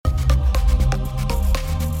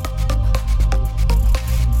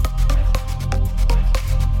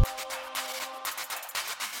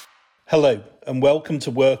Hello and welcome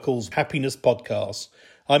to Workle's Happiness Podcast.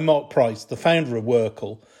 I'm Mark Price, the founder of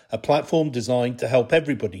Workle, a platform designed to help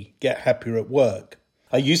everybody get happier at work.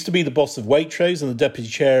 I used to be the boss of Waitrose and the deputy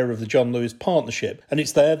chair of the John Lewis Partnership, and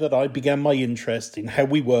it's there that I began my interest in how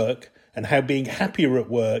we work and how being happier at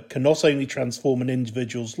work can not only transform an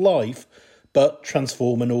individual's life, but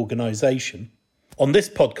transform an organisation. On this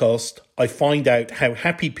podcast, I find out how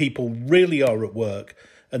happy people really are at work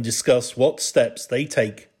and discuss what steps they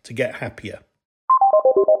take to get happier.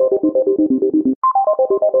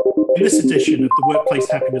 In this edition of the Workplace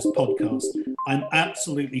Happiness Podcast, I'm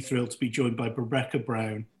absolutely thrilled to be joined by Rebecca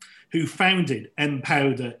Brown, who founded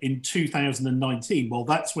Empowder in 2019. Well,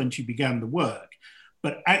 that's when she began the work,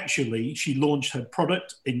 but actually she launched her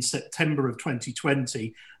product in September of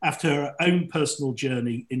 2020 after her own personal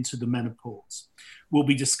journey into the menopause. We'll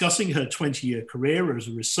be discussing her 20-year career as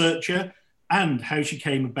a researcher and how she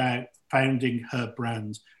came about founding her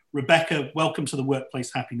brand. Rebecca, welcome to the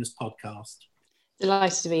Workplace Happiness Podcast.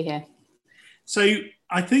 Delighted to be here. So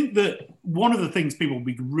I think that one of the things people will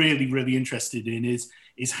be really interested in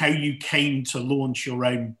is how you came to launch your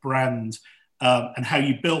own brand and how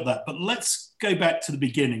you built that. But let's go back to the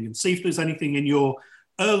beginning and see if there's anything in your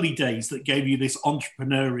early days that gave you this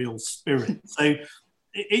entrepreneurial spirit. So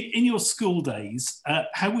in your school days,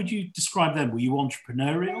 how would you describe them? Were you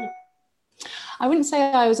entrepreneurial? I wouldn't say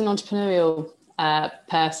I was an entrepreneurial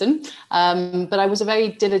person, but I was a very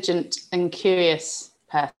diligent and curious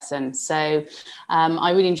person. So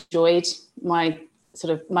I really enjoyed my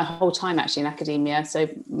whole time actually in academia. So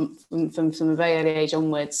from a very early age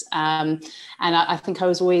onwards, and I think I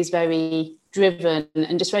was always very driven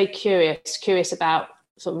and just very curious about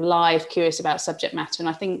sort of life, curious about subject matter. And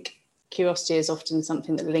I think curiosity is often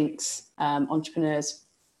something that links entrepreneurs.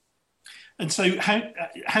 And so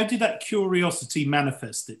how did that curiosity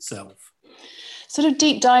manifest itself? Sort of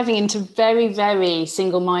deep diving into very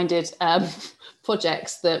single-minded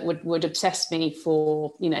projects that would obsess me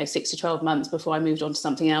for 6 to 12 months before I moved on to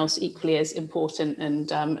something else equally as important and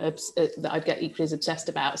that I'd get equally as obsessed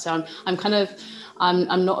about. So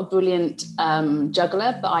I'm not a brilliant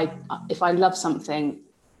juggler, but if I love something,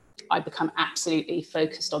 I become absolutely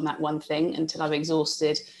focused on that one thing until I've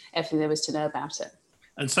exhausted everything there is to know about it.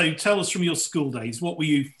 And so tell us from your school days, what were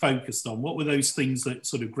you focused on? What were those things that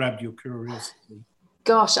sort of grabbed your curiosity?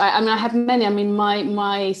 Gosh, I had many. I mean,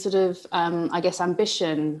 my sort of, I guess,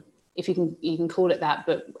 ambition, if you can call it that,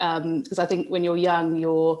 but because I think when you're young,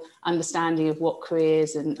 your understanding of what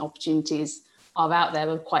careers and opportunities are out there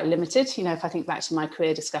are quite limited. If I think back to my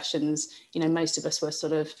career discussions, most of us were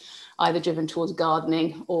sort of either driven towards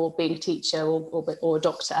gardening or being a teacher or a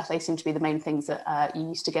doctor. They seem to be the main things that you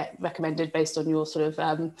used to get recommended based on your sort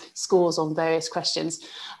of scores on various questions.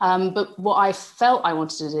 But what I felt I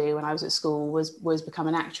wanted to do when I was at school was become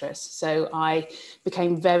an actress. So I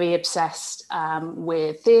became very obsessed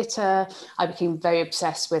with theatre. I became very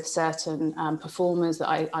obsessed with certain performers that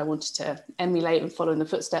I wanted to emulate and follow in the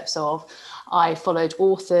footsteps of. I followed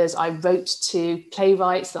authors. I wrote to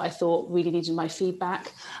playwrights that I thought really needed my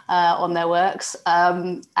feedback on their works.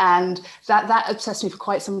 And that obsessed me for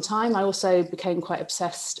quite some time. I also became quite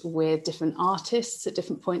obsessed with different artists at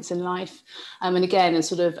different points in life. And again, and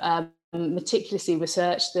sort of meticulously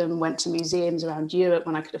researched them, went to museums around Europe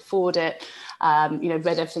when I could afford it, read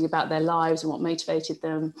everything about their lives and what motivated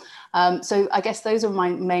them. So I guess those are my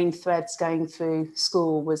main threads going through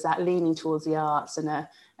school, was that leaning towards the arts and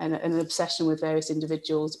an obsession with various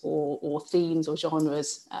individuals or themes or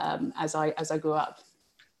genres as I grew up.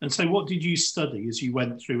 And so what did you study as you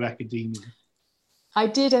went through academia? I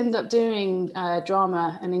did end up doing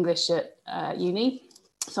drama and English at uni.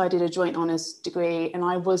 So I did a joint honours degree, and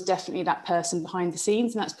I was definitely that person behind the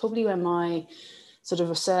scenes. And that's probably where my sort of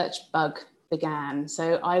research bug began.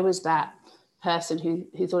 So I was that person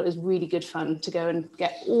who thought it was really good fun to go and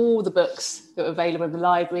get all the books that were available in the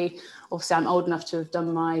library. Obviously, I'm old enough to have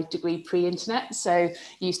done my degree pre-internet, so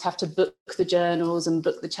you used to have to book the journals and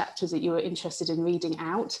book the chapters that you were interested in reading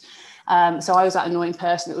out. So I was that annoying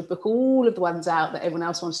person that would book all of the ones out that everyone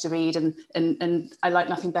else wanted to read, and I like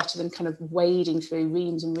nothing better than kind of wading through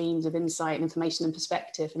reams and reams of insight and information and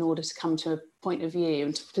perspective in order to come to a point of view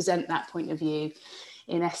and to present that point of view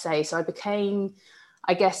in essay. So I became,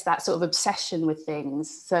 I guess, that sort of obsession with things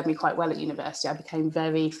served me quite well at university. I became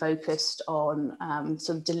very focused on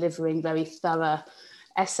sort of delivering very thorough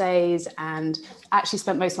essays, and actually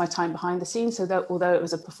spent most of my time behind the scenes. So that although it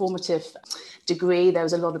was a performative degree, there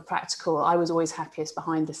was a lot of practical. I was always happiest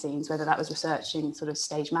behind the scenes, whether that was researching sort of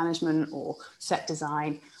stage management or set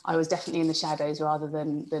design. I was definitely in the shadows rather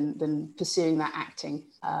than pursuing that acting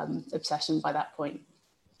obsession by that point.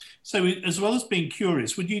 So as well as being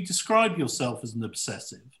curious, would you describe yourself as an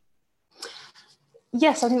obsessive?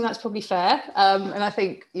 Yes, I think that's probably fair. And I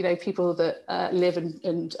think, people that live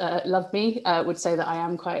and love me would say that I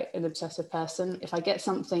am quite an obsessive person. If I get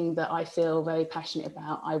something that I feel very passionate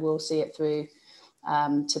about, I will see it through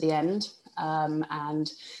to the end. And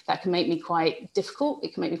that can make me quite difficult.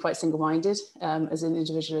 It can make me quite single-minded as an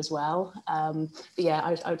individual as well. But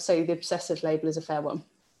yeah, I would say the obsessive label is a fair one.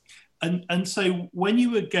 And so when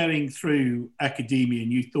you were going through academia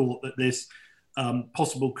and you thought that this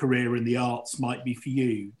possible career in the arts might be for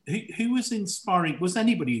you, who was inspiring? Was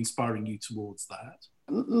anybody inspiring you towards that?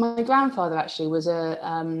 My grandfather actually was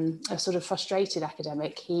a sort of frustrated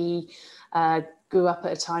academic. He grew up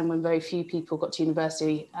at a time when very few people got to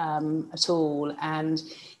university at all, and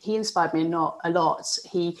he inspired me a lot.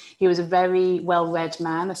 He was a very well-read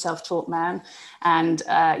man, a self-taught man, and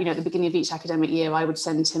at the beginning of each academic year, I would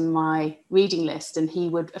send him my reading list, and he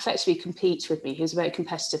would effectively compete with me. He was a very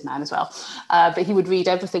competitive man as well, but he would read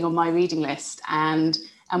everything on my reading list, and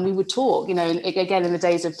we would talk, again, in the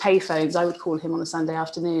days of payphones, I would call him on a Sunday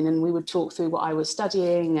afternoon and we would talk through what I was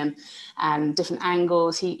studying and different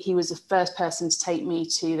angles. He was the first person to take me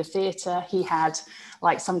to the theatre. He had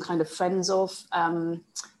like some kind of Friends of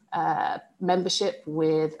membership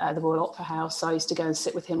with the Royal Opera House. So I used to go and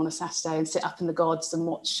sit with him on a Saturday and sit up in the gods and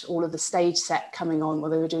watch all of the stage set coming on while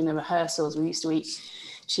they were doing their rehearsals. We used to eat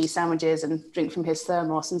cheese sandwiches and drink from his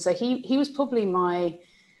thermos. And so he was probably my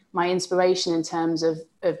inspiration in terms of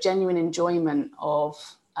genuine enjoyment of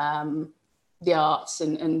the arts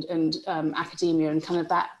and academia, and kind of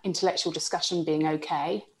that intellectual discussion being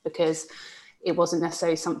okay, because it wasn't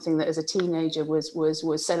necessarily something that as a teenager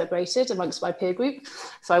was celebrated amongst my peer group.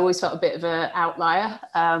 So I always felt a bit of an outlier,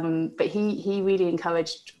 but he really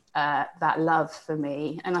encouraged that love for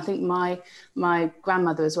me. And I think my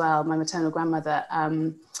grandmother as well, my maternal grandmother,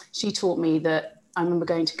 she taught me that. I remember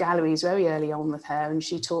going to galleries very early on with her, and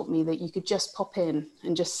she taught me that you could just pop in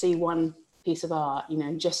and just see one piece of art, and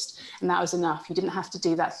that was enough. You didn't have to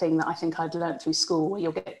do that thing that I think I'd learned through school, where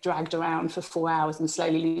you'll get dragged around for 4 hours and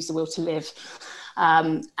slowly lose the will to live.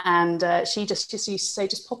 She just used to say,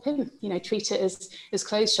 just pop in, treat it as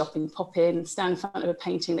clothes shopping. Pop in, stand in front of a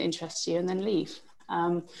painting that interests you, and then leave.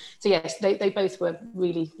 So yes, they both were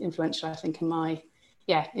really influential, I think, in my,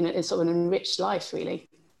 in sort of an enriched life, really.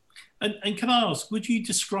 And can I ask, would you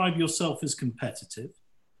describe yourself as competitive?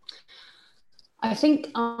 I think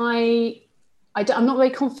I'm not very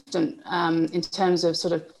confident in terms of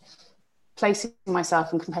sort of placing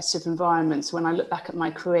myself in competitive environments. When I look back at my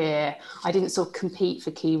career, I didn't sort of compete for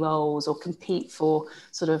key roles or compete for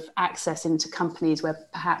sort of access into companies where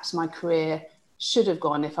perhaps my career should have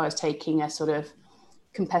gone if I was taking a sort of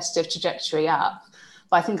competitive trajectory up.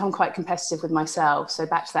 But I think I'm quite competitive with myself. So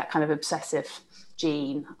back to that kind of obsessive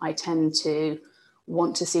gene, I tend to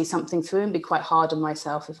want to see something through and be quite hard on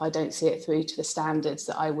myself if I don't see it through to the standards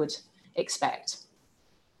that I would expect.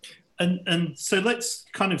 And so let's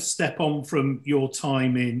kind of step on from your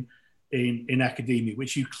time in academia,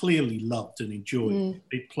 which you clearly loved and enjoyed.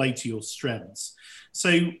 It played to your strengths.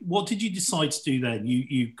 So what did you decide to do then?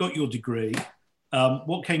 You got your degree.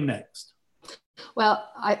 What came next? Well,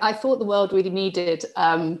 I thought the world really needed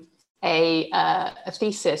a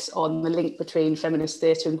thesis on the link between feminist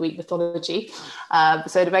theatre and Greek mythology.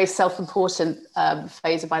 So at a very self-important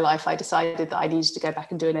phase of my life, I decided that I needed to go back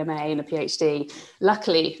and do an MA and a PhD.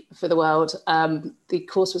 Luckily for the world, the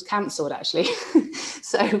course was cancelled, actually.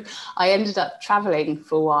 So I ended up travelling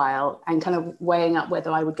for a while and kind of weighing up whether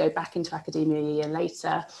I would go back into academia a year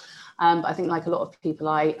later. But I think, like a lot of people,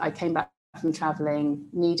 I came back from travelling,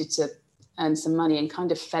 needed to earn some money, and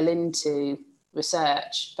kind of fell into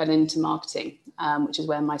research, fell into marketing, which is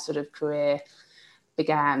where my sort of career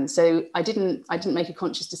began. So I didn't make a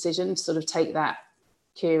conscious decision to sort of take that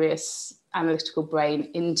curious analytical brain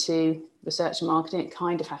into research and marketing. It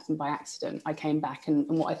kind of happened by accident. I came back and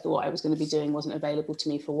what I thought I was going to be doing wasn't available to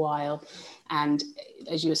me for a while. And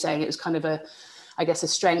as you were saying, it was kind of a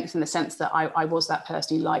strength in the sense that I was that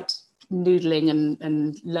person who liked noodling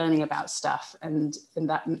and learning about stuff. And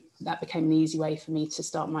that became an easy way for me to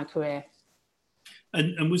start my career.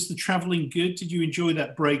 And was the travelling good? Did you enjoy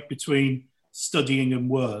that break between studying and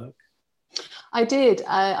work? I did.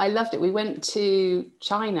 I loved it. We went to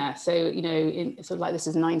China. So, in sort of like, this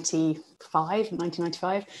is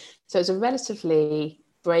 1995. So it was a relatively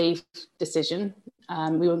brave decision.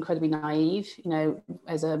 We were incredibly naive.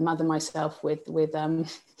 As a mother myself with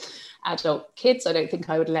adult kids, I don't think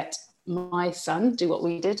I would let my son do what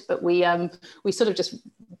we did. But we sort of just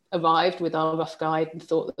arrived with our rough guide and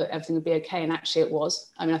thought that everything would be okay, and actually it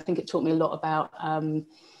was. I mean, I think it taught me a lot about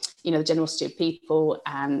the generosity of people,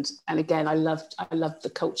 and again, I loved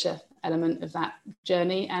the culture element of that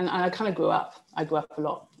journey, and I kind of grew up a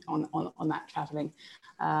lot on that traveling,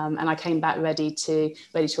 and I came back ready to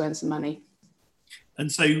earn some money.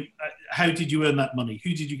 And so how did you earn that money?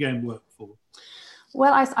 Who did you go and work for?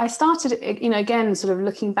 Well, I started, again, sort of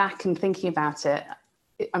looking back and thinking about it.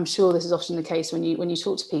 I'm sure this is often the case when you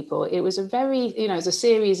talk to people. It was a very, it was a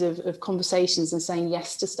series of conversations and saying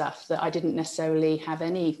yes to stuff that I didn't necessarily have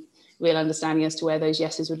any real understanding as to where those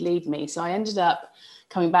yeses would lead me. So I ended up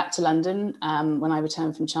coming back to London when I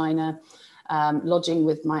returned from China, lodging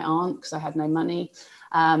with my aunt because I had no money,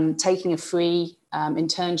 taking a free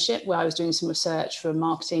internship where I was doing some research for a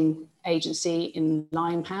marketing agency in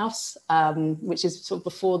Limehouse, which is sort of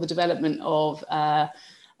before the development of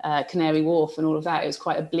Canary Wharf and all of that. It was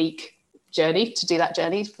quite a bleak journey to do that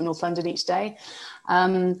journey from North London each day.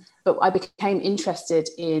 But I became interested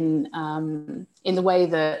in the way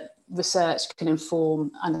that research can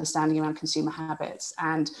inform understanding around consumer habits.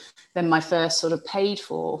 And then my first sort of paid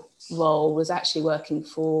for role was actually working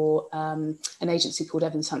for an agency called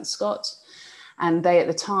Evans Hunt Scott. And they at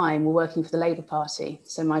the time were working for the Labour Party.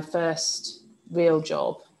 So my first real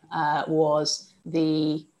job was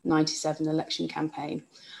the 97 election campaign.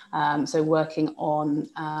 So working on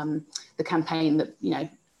the campaign that,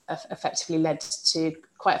 effectively led to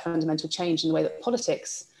quite a fundamental change in the way that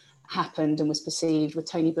politics happened and was perceived, with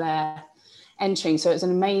Tony Blair entering. So it was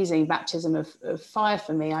an amazing baptism of fire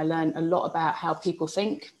for me. I learned a lot about how people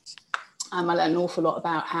think. I learned an awful lot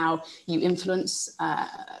about how you influence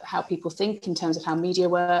how people think in terms of how media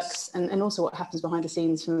works, and also what happens behind the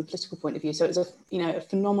scenes from a political point of view. So it was a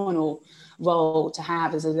phenomenal role to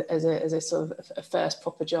have as a sort of a first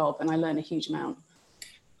proper job, and I learned a huge amount.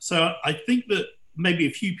 So I think that maybe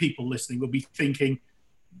a few people listening will be thinking,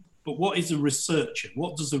 but what is a researcher?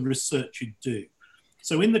 What does a researcher do?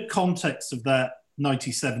 So in the context of that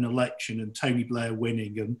 97 election and Tony Blair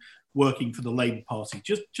winning and working for the Labour Party,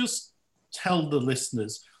 just tell the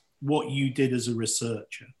listeners what you did as a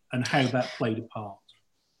researcher and how that played a part.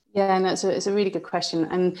 Yeah, and it's a really good question.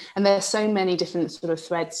 And there's so many different sort of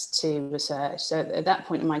threads to research. So at that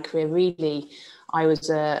point in my career, really, I was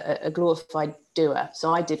a glorified doer.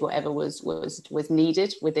 So I did whatever was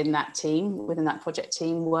needed within that team, within that project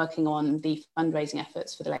team, working on the fundraising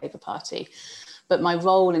efforts for the Labour Party. But my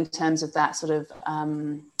role in terms of that sort of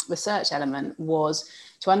research element was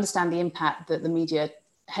to understand the impact that the media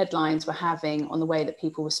headlines were having on the way that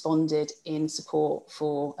people responded in support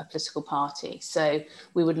for a political party. So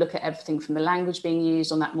we would look at everything from the language being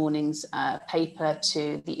used on that morning's paper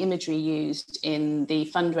to the imagery used in the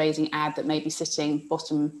fundraising ad that may be sitting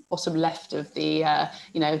bottom left of the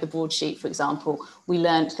the broadsheet, for example. We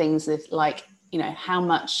learned things like how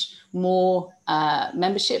much more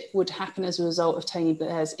membership would happen as a result of Tony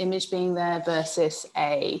Blair's image being there versus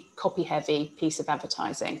a copy-heavy piece of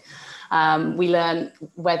advertising. We learned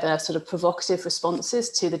whether sort of provocative responses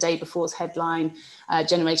to the day before's headline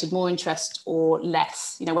generated more interest or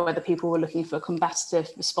less, whether people were looking for a combative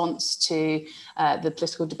response to the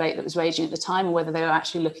political debate that was raging at the time, or whether they were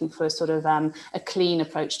actually looking for a sort of a clean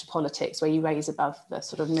approach to politics where you raise above the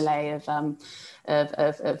sort of melee of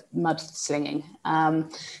mudslinging.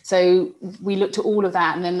 So we looked at all of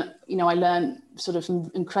that, and then I learned sort of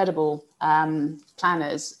some incredible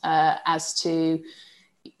planners as to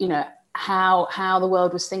how the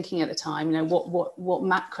world was thinking at the time. What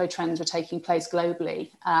macro trends were taking place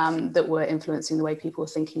globally that were influencing the way people were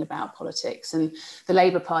thinking about politics. And the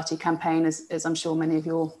Labour Party campaign, as I'm sure many of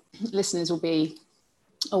your listeners will be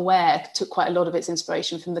aware, took quite a lot of its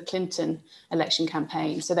inspiration from the Clinton election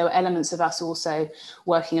campaign. So there were elements of us also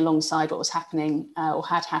working alongside what was happening or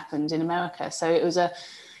had happened in America. So it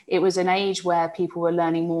was an age where people were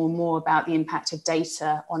learning more and more about the impact of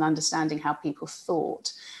data on understanding how people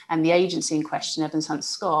thought. And the agency in question, Evans Hunt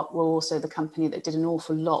Scott, were also the company that did an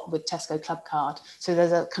awful lot with Tesco Clubcard. So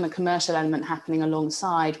there's a kind of commercial element happening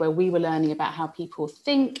alongside where we were learning about how people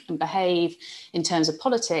think and behave in terms of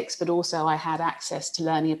politics, but also I had access to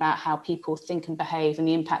learning about how people think and behave and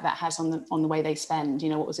the impact that has on the way they spend,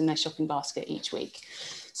 what was in their shopping basket each week.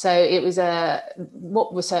 So it was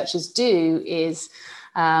what researchers do is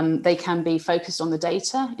they can be focused on the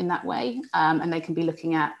data in that way, and they can be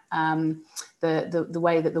looking at the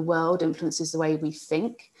way that the world influences the way we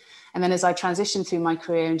think. And then as I transitioned through my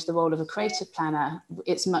career into the role of a creative planner,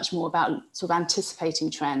 it's much more about sort of anticipating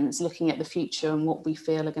trends, looking at the future and what we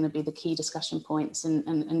feel are going to be the key discussion points,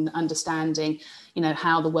 and understanding,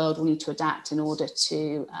 how the world will need to adapt in order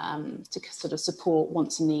to sort of support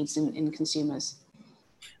wants and needs in consumers.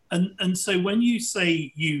 And so when you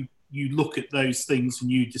say you look at those things and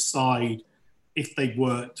you decide if they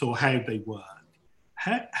worked or how they work.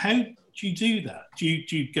 How do you do that? Do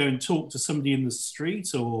you go and talk to somebody in the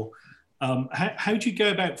street, or how do you go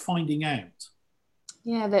about finding out?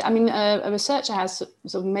 Yeah, a researcher has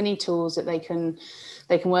sort of many tools that they can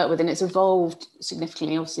work with, and it's evolved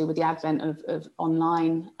significantly, obviously, with the advent of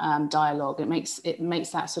online dialogue. It makes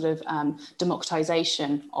that sort of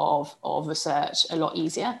democratization of research a lot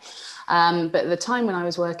easier. But at the time when I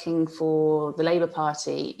was working for the Labour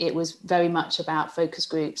Party, it was very much about focus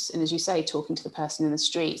groups, and as you say, talking to the person in the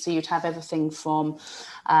street. So you'd have everything from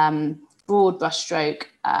broad brushstroke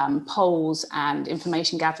polls and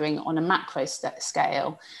information gathering on a macro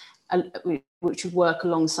scale, which would work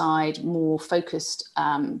alongside more focused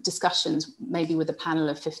discussions, maybe with a panel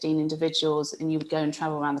of 15 individuals, and you would go and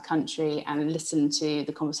travel around the country and listen to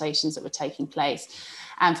the conversations that were taking place.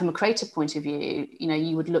 And from a creative point of view,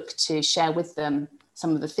 you would look to share with them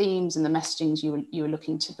some of the themes and the messagings you were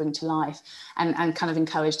looking to bring to life, and kind of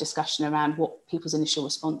encourage discussion around what people's initial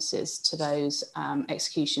responses to those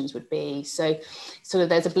executions would be. So sort of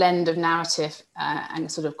there's a blend of narrative and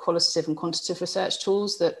sort of qualitative and quantitative research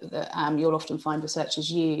tools that you'll often find researchers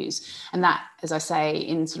use. And that, as I say,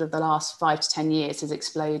 in sort of the last 5 to 10 years has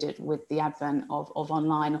exploded with the advent of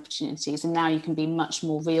online opportunities. And now you can be much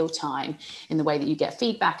more real time in the way that you get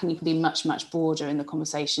feedback, and you can be much, much broader in the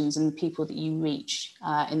conversations and the people that you reach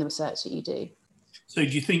in the research that you do. So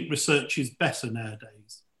do you think research is better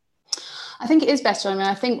nowadays? I think it is better.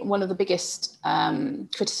 I think one of the biggest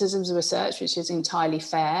criticisms of research, which is entirely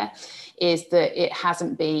fair, is that it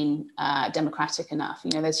hasn't been democratic enough.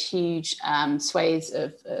 There's huge swathes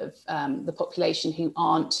of the population who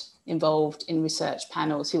aren't involved in research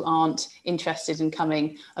panels, who aren't interested in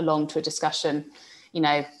coming along to a discussion,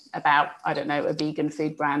 about, I don't know, a vegan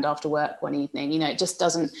food brand after work one evening. It just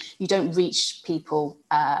doesn't, you don't reach people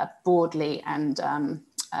broadly, and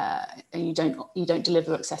you don't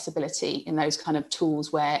deliver accessibility in those kind of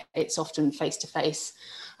tools where it's often face-to-face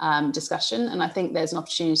discussion. And I think there's an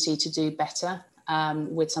opportunity to do better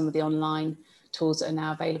with some of the online tools that are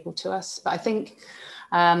now available to us. But I think,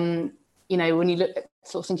 when you look at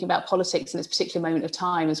sort of thinking about politics in this particular moment of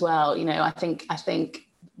time as well, I think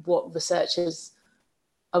what researchers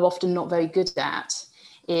are often not very good at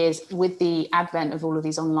is, with the advent of all of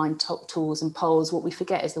these online tools and polls, what we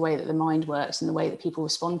forget is the way that the mind works and the way that people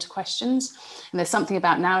respond to questions. And there's something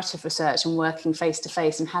about narrative research and working face to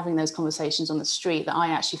face and having those conversations on the street that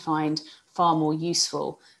I actually find far more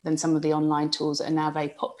useful than some of the online tools that are now very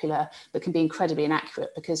popular, but can be incredibly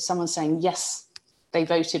inaccurate, because someone saying yes, they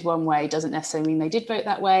voted one way doesn't necessarily mean they did vote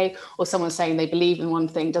that way, or someone saying they believe in one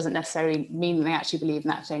thing doesn't necessarily mean they actually believe in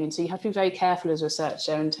that thing. And so you have to be very careful as a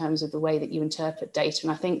researcher in terms of the way that you interpret data.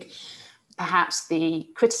 And I think perhaps the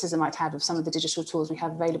criticism I'd have of some of the digital tools we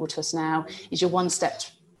have available to us now is you're one step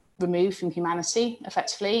removed from humanity,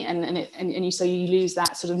 effectively, so you lose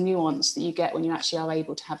that sort of nuance that you get when you actually are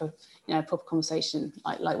able to have a proper conversation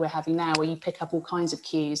like we're having now, where you pick up all kinds of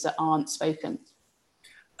cues that aren't spoken.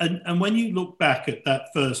 And when you look back at that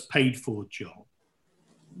first paid-for job,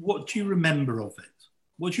 what do you remember of it?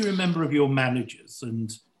 What do you remember of your managers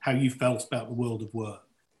and how you felt about the world of work?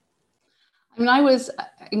 I was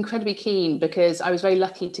incredibly keen, because I was very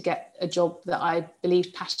lucky to get a job that I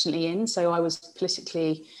believed passionately in. So I was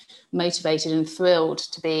politically motivated and thrilled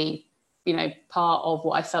to be, part of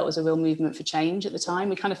what I felt was a real movement for change at the time.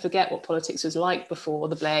 We kind of forget what politics was like before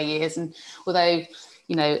the Blair years. And although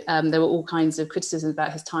there were all kinds of criticisms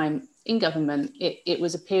about his time in government, it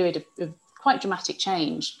was a period of quite dramatic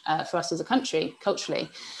change for us as a country, culturally.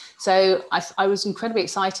 So I was incredibly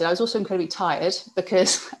excited. I was also incredibly tired,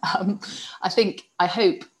 because I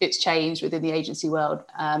hope it's changed within the agency world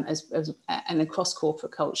and across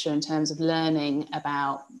corporate culture in terms of learning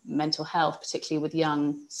about mental health, particularly with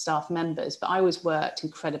young staff members. But I always worked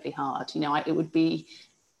incredibly hard. It would be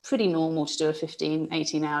pretty normal to do a 15,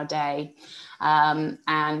 18-hour day. And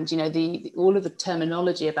all of the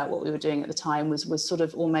terminology about what we were doing at the time was sort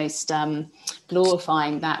of almost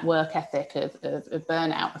glorifying that work ethic of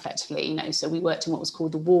burnout, effectively. So we worked in what was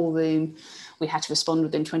called the war room. We had to respond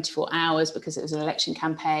within 24 hours because it was an election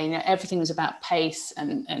campaign. Everything was about pace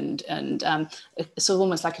and sort of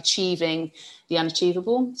almost like achieving the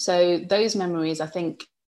unachievable. So those memories, I think,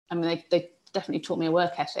 they definitely taught me a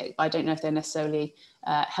work ethic, but I don't know if they're necessarily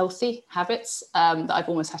healthy habits that I've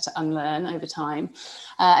almost had to unlearn over time.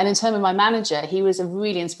 And in terms of my manager, he was a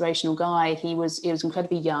really inspirational guy. He was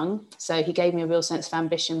incredibly young, so he gave me a real sense of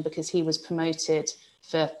ambition, because he was promoted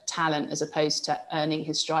for talent as opposed to earning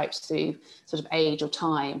his stripes through sort of age or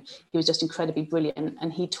time. He was just incredibly brilliant,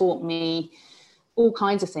 and he taught me all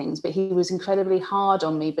kinds of things, but he was incredibly hard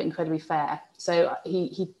on me, but incredibly fair. So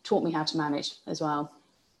he taught me how to manage as well.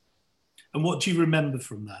 And what do you remember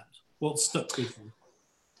from that? What stuck with you?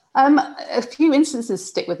 A few instances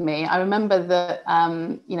stick with me. I remember that,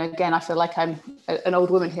 again, I feel like I'm an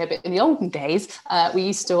old woman here, but in the olden days, we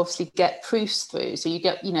used to obviously get proofs through. So you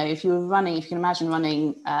get, if you can imagine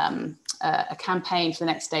running a campaign for the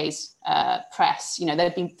next day's press,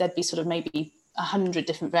 there'd be sort of maybe 100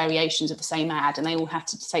 different variations of the same ad, and they all had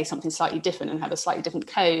to say something slightly different and have a slightly different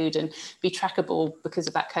code and be trackable because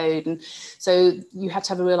of that code. And so you had to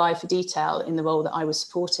have a real eye for detail in the role that I was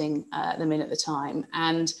supporting them in at the time.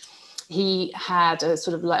 And he had a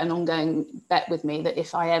sort of like an ongoing bet with me that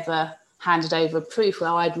if I ever handed over a proof where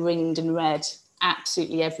I'd ringed and read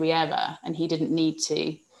absolutely every error and he didn't need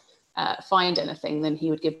to find anything, then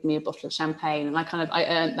he would give me a bottle of champagne. And I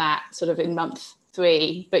earned that sort of in month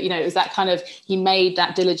 3, but it was that kind of, he made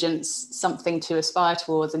that diligence something to aspire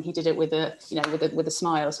towards, and he did it with a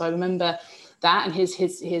smile. So I remember that, and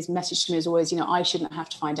his message to me was always, I shouldn't have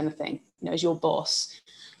to find anything. As your boss,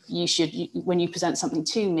 when you present something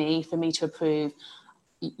to me for me to approve,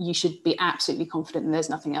 you should be absolutely confident and there's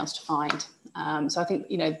nothing else to find. So I think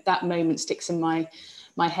that moment sticks in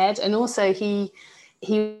my head. And also he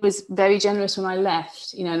was very generous when I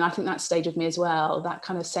left, and I think that stayed with me as well. That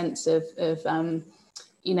kind of sense of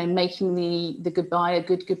making the goodbye a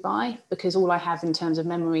good goodbye, because all I have in terms of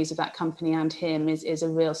memories of that company and him is a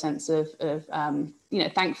real sense of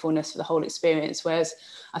thankfulness for the whole experience. Whereas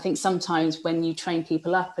I think sometimes when you train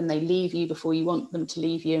people up and they leave you before you want them to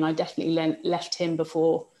leave you, and I definitely left him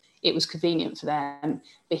before it was convenient for them,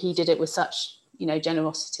 but he did it with such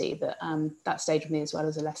generosity that that stayed with me as well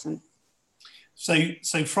as a lesson. So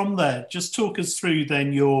from there, just talk us through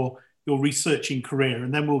then your researching career,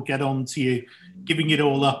 and then we'll get on to you giving it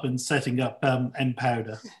all up and setting up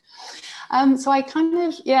Empowder. So I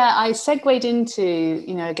I segued into,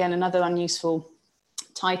 again, another unuseful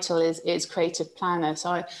title is creative planner.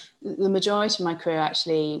 So the majority of my career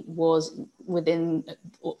actually was within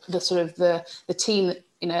the sort of the team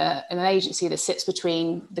in an agency that sits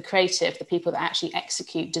between the creative, the people that actually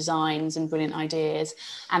execute designs and brilliant ideas,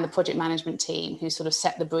 and the project management team who sort of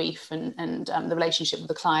set the brief and the relationship with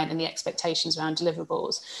the client and the expectations around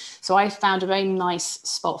deliverables. So I found a very nice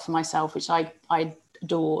spot for myself, which I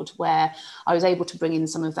adored, where I was able to bring in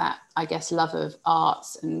some of that, I guess, love of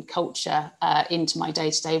arts and culture into my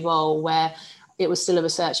day-to-day role, where it was still a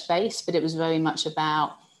research base, but it was very much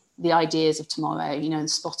about the ideas of tomorrow,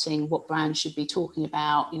 and spotting what brands should be talking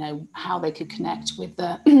about, how they could connect with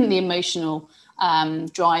the emotional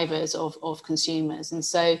drivers of consumers. And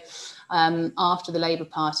so after the Labour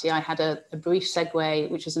Party, I had a brief segue,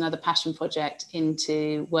 which was another passion project,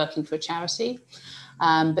 into working for a charity.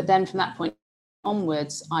 But then from that point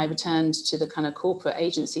onwards, I returned to the kind of corporate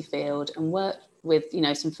agency field and worked with,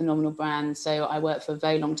 some phenomenal brands. So I worked for a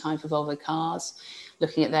very long time for Volvo Cars,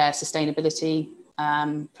 looking at their sustainability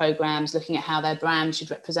programs, looking at how their brand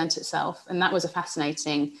should represent itself. And that was a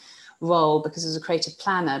fascinating role, because as a creative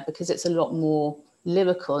planner, because it's a lot more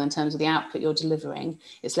lyrical in terms of the output you're delivering,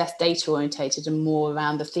 it's less data orientated and more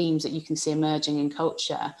around the themes that you can see emerging in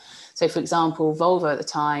culture. So for example, Volvo at the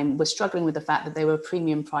time was struggling with the fact that they were a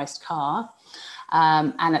premium priced car.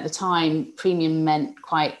 And at the time, premium meant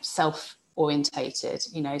quite self-orientated,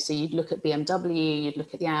 so you'd look at BMW, you'd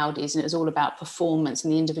look at the Audis, and it was all about performance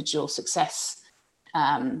and the individual success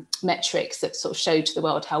metrics that sort of showed to the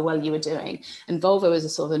world how well you were doing. And Volvo was a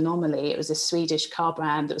sort of anomaly. It was a Swedish car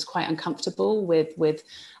brand that was quite uncomfortable with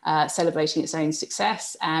celebrating its own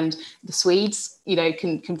success. And the Swedes,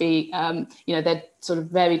 can be, their sort of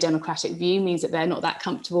very democratic view means that they're not that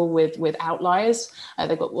comfortable with outliers.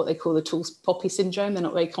 They've got what they call the tall poppy syndrome. They're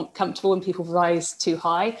not very comfortable when people rise too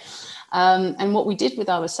high. And what we did with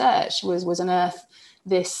our research was unearth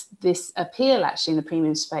this appeal actually in the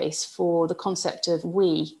premium space for the concept of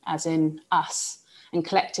we, as in us, and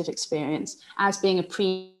collective experience as being a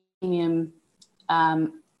premium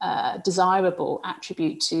desirable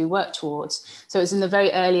attribute to work towards. So it was in the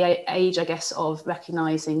very early age, I guess, of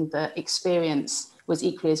recognizing that experience was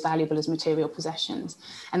equally as valuable as material possessions.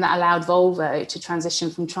 And that allowed Volvo to transition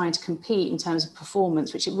from trying to compete in terms of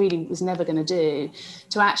performance, which it really was never going to do,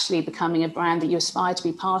 to actually becoming a brand that you aspire to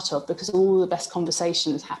be part of, because all the best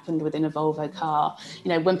conversations happened within a Volvo car.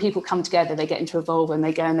 When people come together, they get into a Volvo and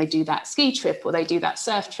they go and they do that ski trip or they do that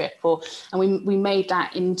surf trip, and we made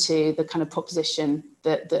that into the kind of proposition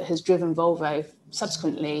that has driven Volvo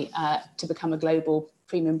subsequently to become a global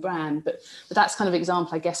premium brand. But that's kind of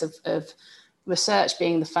example, I guess, of research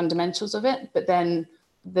being the fundamentals of it. But then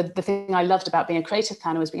the thing I loved about being a creative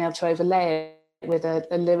planner was being able to overlay with a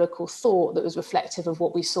lyrical thought that was reflective of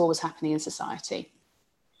what we saw was happening in society.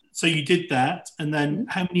 So you did that, and then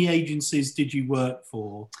how many agencies did you work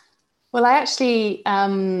for? Well, I actually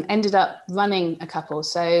ended up running a couple.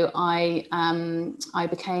 So I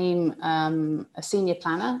became a senior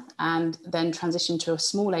planner and then transitioned to a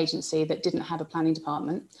small agency that didn't have a planning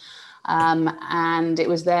department. And it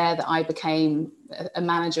was there that I became a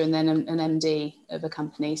manager and then an MD of a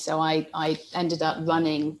company. So I ended up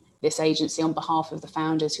running this agency on behalf of the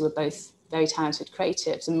founders, who were both very talented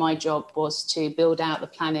creatives. And my job was to build out the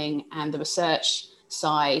planning and the research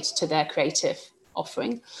side to their creative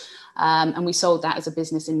offering. And we sold that as a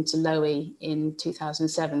business into Lowy in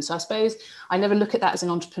 2007. So I suppose I never look at that as an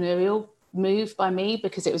entrepreneurial move by me,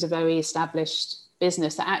 because it was a very established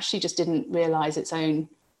business that actually just didn't realize its own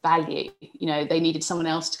value. You know, they needed someone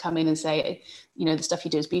else to come in and say, you know, the stuff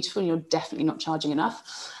you do is beautiful and you're definitely not charging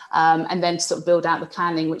enough. And then sort of build out the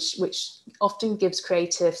planning, which often gives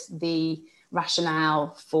creatives the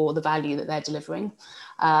rationale for the value that they're delivering.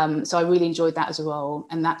 So I really enjoyed that as a role.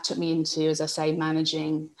 And that took me into, as I say,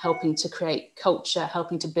 managing, helping to create culture,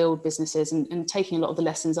 helping to build businesses, and taking a lot of the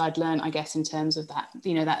lessons I'd learned, I guess, in terms of that,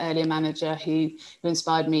 you know, that earlier manager who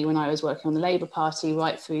inspired me when I was working on the Labour Party,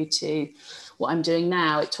 right through to what I'm doing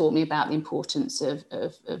now. It taught me about the importance of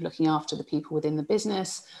looking after the people within the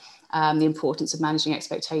business, the importance of managing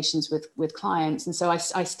expectations with clients. And so I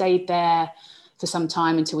stayed there for some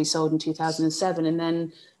time until we sold in 2007. And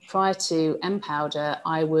then prior to Mpowder,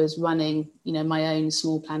 I was running, you know, my own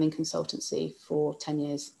small planning consultancy for 10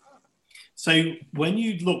 years. So when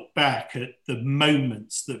you look back at the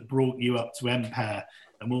moments that brought you up to Empower,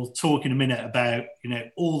 and we'll talk in a minute about, you know,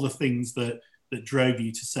 all the things that drove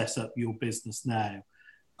you to set up your business now.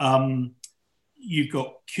 You've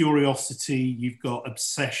got curiosity, you've got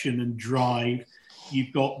obsession and drive,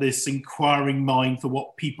 you've got this inquiring mind for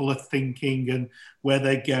what people are thinking and where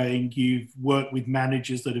they're going. You've worked with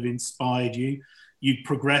managers that have inspired you. You've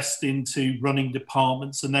progressed into running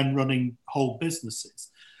departments and then running whole businesses.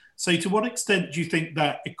 So to what extent do you think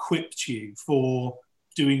that equipped you for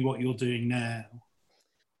doing what you're doing now?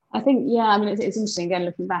 I think, yeah, I mean, it's interesting, again,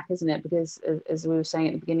 looking back, isn't it? Because as we were saying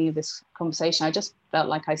at the beginning of this conversation, I just felt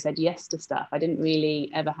like I said yes to stuff. I didn't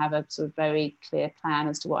really ever have a sort of very clear plan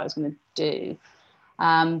as to what I was going to do.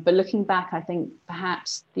 But looking back, I think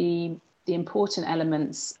perhaps the important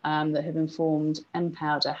elements that have informed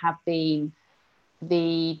Mpowder have been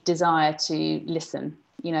the desire to listen.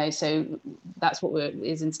 You know, so that's what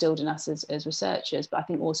is instilled in us as researchers, but I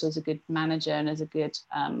think also as a good manager and as a good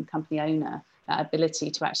company owner, that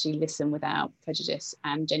ability to actually listen without prejudice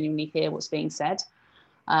and genuinely hear what's being said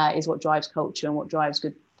is what drives culture and what drives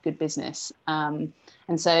good business. And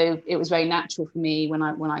so it was very natural for me when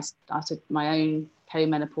I started my own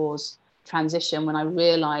perimenopause transition, when I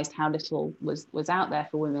realized how little was out there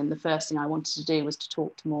for women. The first thing I wanted to do was to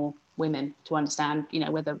talk to more women to understand, you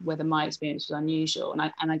know, whether my experience was unusual.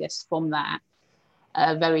 And I guess from that,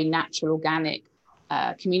 a very natural, organic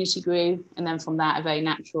community grew. And then from that, a very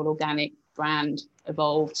natural, organic brand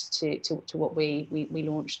evolved to what we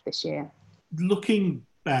launched this year. Looking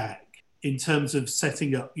back in terms of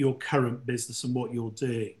setting up your current business and what you're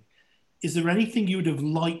doing, is there anything you would have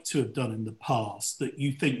liked to have done in the past that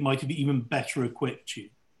you think might have even better equipped you?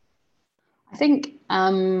 I think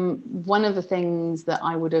one of the things that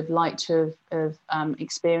I would have liked to have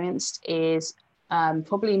experienced is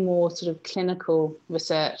probably more sort of clinical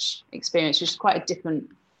research experience, which is quite a different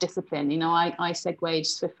discipline. You know, I segued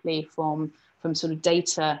swiftly from sort of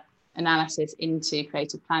data analysis into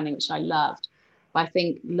creative planning, which I loved. But I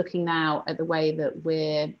think looking now at the way that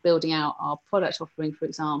we're building out our product offering, for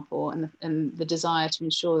example, and the desire to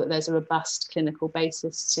ensure that there's a robust clinical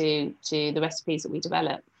basis to the recipes that we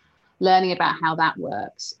develop, learning about how that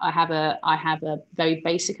works. I have a very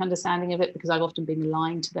basic understanding of it because I've often been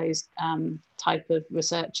aligned to those type of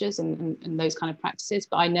researchers and those kind of practices,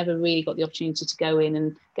 but I never really got the opportunity to go in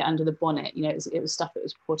and get under the bonnet. You know, it was stuff that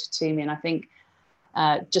was reported to me, and I think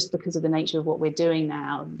just because of the nature of what we're doing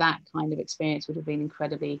now, that kind of experience would have been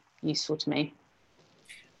incredibly useful to me.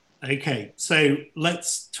 Okay, so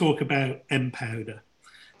let's talk about Mpowder.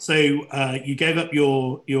 So you gave up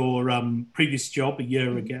your previous job a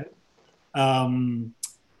year ago.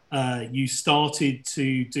 You started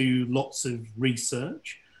to do lots of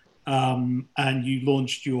research, and you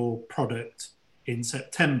launched your product in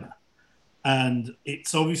September. And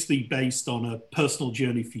it's obviously based on a personal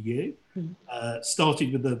journey for you.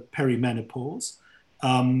 Started with the perimenopause.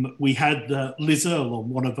 We had Liz Earle on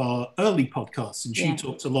one of our early podcasts, and she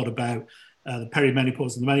talked a lot about the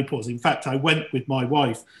perimenopause and the menopause. In fact, I went with my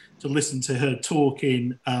wife to listen to her talk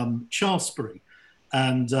in Shaftesbury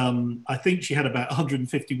and I think she had about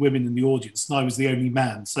 150 women in the audience, and I was the only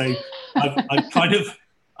man. So I've kind of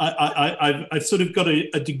I've sort of got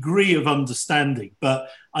a degree of understanding, but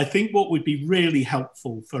I think what would be really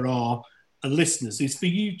helpful for our listeners is for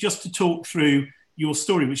you just to talk through your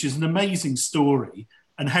story, which is an amazing story,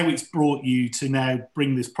 and how it's brought you to now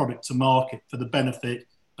bring this product to market for the benefit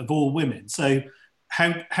of all women. So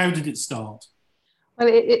how did it start? Well,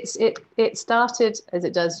 it started as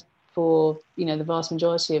it does for the vast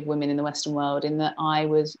majority of women in the Western world, in that I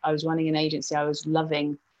was running an agency. I was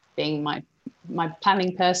loving being my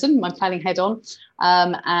planning person, my planning head on,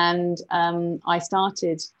 and I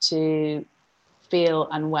started to feel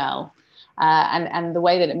unwell, and the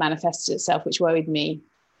way that it manifested itself, which worried me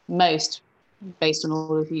most, based on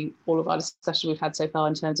all of our discussion we've had so far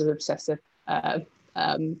in terms of obsessive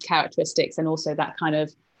characteristics, and also that kind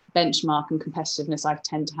of benchmark and competitiveness I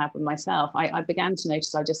tend to have with myself. I began to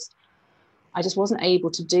notice I just wasn't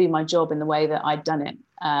able to do my job in the way that I'd done it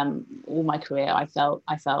all my career. I felt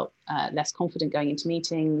less confident going into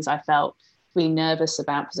meetings. I felt really nervous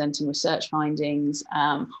about presenting research findings.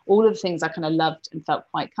 All of the things I kind of loved and felt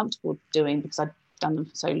quite comfortable doing because I'd done them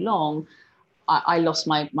for so long, I lost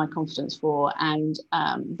my confidence for. And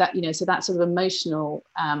so that sort of emotional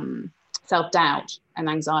self-doubt and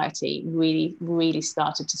anxiety really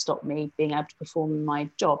started to stop me being able to perform my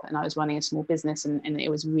job. And I was running a small business, and it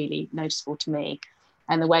was really noticeable to me.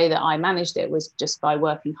 And the way that I managed it was just by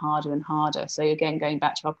working harder and harder. So again, going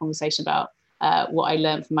back to our conversation about what I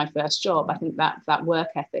learned from my first job, I think that work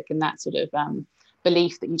ethic and that sort of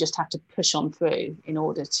belief that you just have to push on through in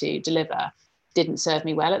order to deliver didn't serve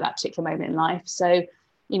me well at that particular moment in life. So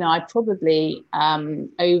I probably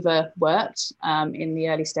overworked in the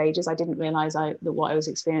early stages. I didn't realize that what I was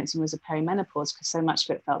experiencing was a perimenopause, because so much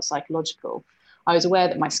of it felt psychological. I was aware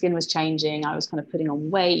that my skin was changing. I was kind of putting on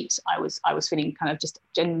weight. I was feeling kind of just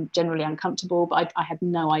generally uncomfortable, but I had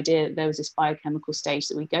no idea that there was this biochemical stage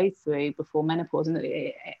that we go through before menopause, and that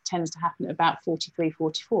it tends to happen at about 43,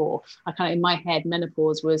 44. I kind of, in my head,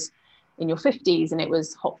 menopause was in your 50s, and it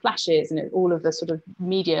was hot flashes, and all of the sort of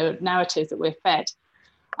media narratives that we're fed.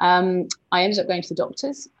 I ended up going to the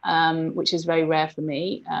doctors, which is very rare for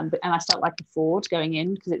me, and I felt like a fraud going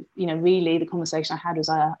in, because really the conversation I had was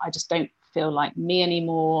I just don't feel like me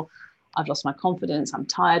anymore. I've lost my confidence. I'm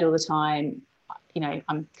tired all the time.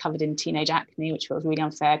 I'm covered in teenage acne, which feels really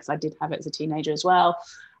unfair because I did have it as a teenager as well.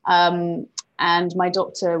 And my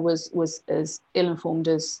doctor was as ill-informed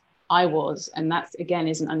as I was, and that again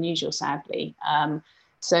isn't unusual, sadly.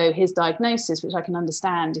 So his diagnosis, which I can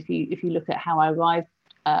understand if you look at how I arrived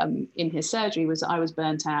in his surgery, was I was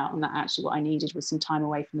burnt out, and that actually what I needed was some time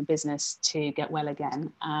away from the business to get well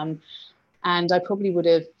again. And I probably would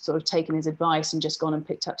have sort of taken his advice and just gone and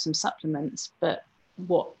picked up some supplements. But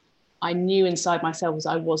what I knew inside myself was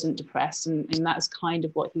I wasn't depressed. And that's kind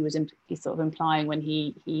of what he was sort of implying when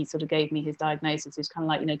he sort of gave me his diagnosis. He was kind of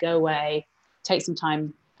like, go away, take some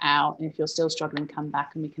time out. And if you're still struggling, come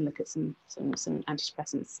back and we can look at some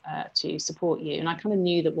antidepressants to support you. And I kind of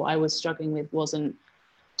knew that what I was struggling with wasn't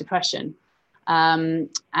depression.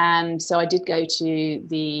 And so I did go to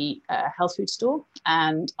the health food store,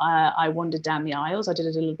 and I wandered down the aisles. I did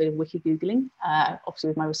a little bit of wiki Googling, obviously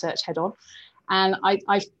with my research head on. And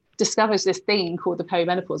I discovered this thing called the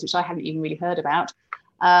perimenopause, which I hadn't even really heard about.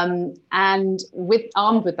 And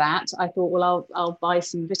armed with that, I thought, well, I'll buy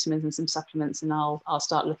some vitamins and some supplements, and I'll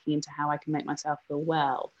start looking into how I can make myself feel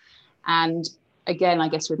well. And again, I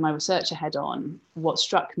guess with my researcher head on, what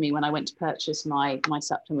struck me when I went to purchase my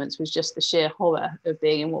supplements was just the sheer horror of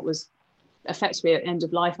being in what was effectively an end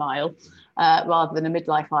of life aisle rather than a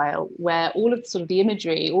midlife aisle, where all of sort of the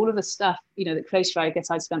imagery, all of the stuff, that closely, I guess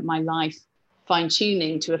I'd spent my life fine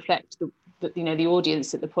tuning to reflect the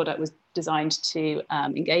audience that the product was designed to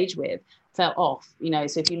engage with, felt off.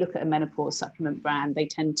 So if you look at a menopause supplement brand, they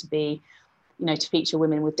tend to be to feature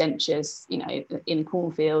women with dentures, in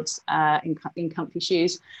cornfields, in comfy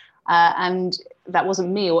shoes. And that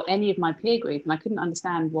wasn't me or any of my peer group. And I couldn't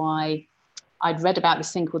understand why I'd read about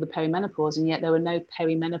this thing called the perimenopause, and yet there were no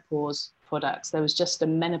perimenopause products. There was just a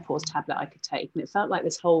menopause tablet I could take. And it felt like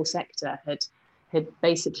this whole sector had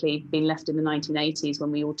basically been left in the 1980s,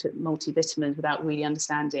 when we all took multivitamins without really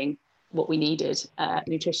understanding what we needed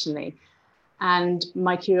nutritionally. And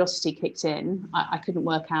my curiosity kicked in. I couldn't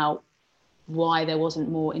work out why there wasn't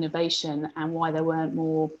more innovation and why there weren't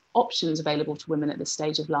more options available to women at this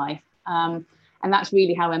stage of life. And that's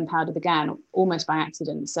really how Empowder began, almost by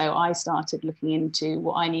accident. So I started looking into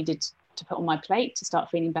what I needed to put on my plate to start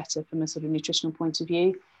feeling better from a sort of nutritional point of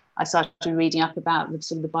view. I started reading up about the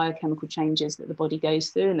sort of the biochemical changes that the body goes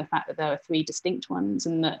through, and the fact that there are 3 distinct ones,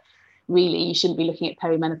 and that really you shouldn't be looking at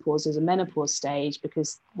perimenopause as a menopause stage,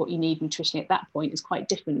 because what you need nutritionally at that point is quite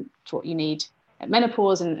different to what you need at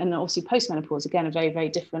menopause, and obviously postmenopause, again, a very, very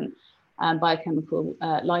different biochemical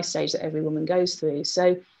life stage that every woman goes through.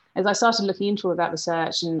 So as I started looking into all of that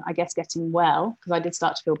research and I guess getting well, because I did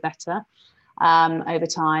start to feel better over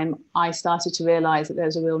time, I started to realize that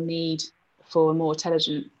there's a real need for a more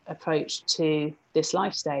intelligent approach to this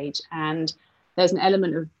life stage. And there's an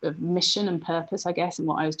element of mission and purpose, I guess, in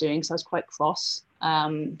what I was doing. So I was quite cross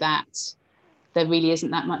that there really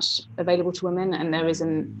isn't that much available to women, and there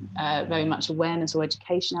isn't very much awareness or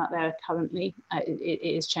education out there currently. It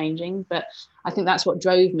is changing, but I think that's what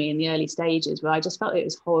drove me in the early stages, where I just felt it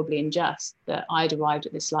was horribly unjust that I'd arrived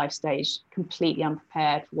at this life stage completely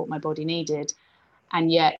unprepared for what my body needed, and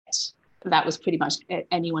yet that was pretty much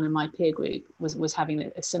anyone in my peer group was having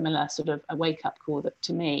a similar sort of a wake-up call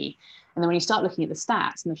to me. And then when you start looking at the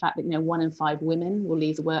stats and the fact that 1 in 5 women will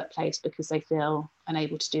leave the workplace because they feel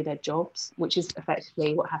unable to do their jobs, which is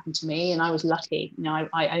effectively what happened to me. And I was lucky,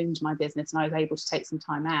 I owned my business and I was able to take some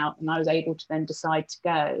time out, and I was able to then decide to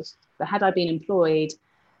go. But had I been employed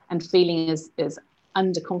and feeling as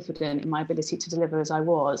underconfident in my ability to deliver as I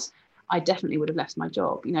was, I definitely would have left my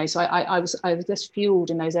job. So I was just fueled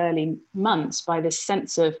in those early months by this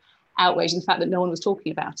sense of outrage and the fact that no one was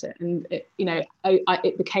talking about it. And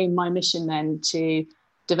it became my mission then to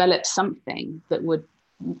develop something that would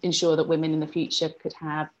ensure that women in the future could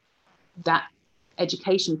have that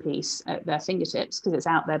education piece at their fingertips, because it's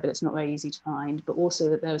out there, but it's not very easy to find, but also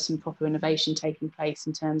that there was some proper innovation taking place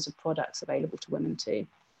in terms of products available to women too.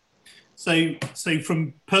 So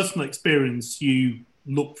from personal experience, you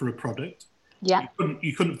looked for a product. Yeah.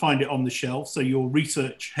 You couldn't find it on the shelf, so your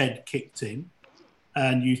research head kicked in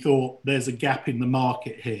and you thought there's a gap in the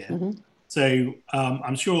market here. Mm-hmm. So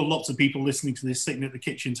I'm sure lots of people listening to this sitting at the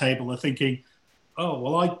kitchen table are thinking, oh,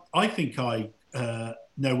 well, I think I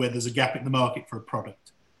know where there's a gap in the market for a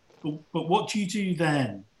product. But what do you do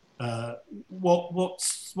then?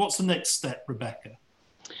 What's the next step, Rebecca?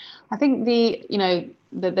 I think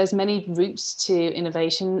there's many routes to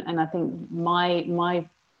innovation, and I think my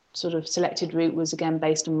sort of selected route was again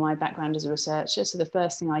based on my background as a researcher. So the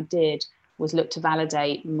first thing I did was look to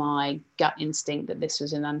validate my gut instinct that this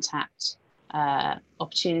was an untapped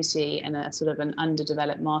opportunity and a sort of an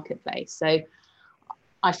underdeveloped marketplace. So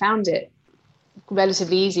I found it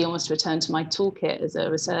relatively easy almost to return to my toolkit as a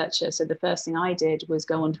researcher. So the first thing I did was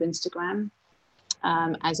go onto Instagram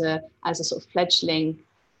as a sort of fledgling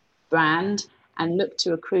brand and look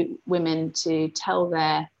to recruit women to tell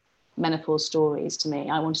their menopause stories to me.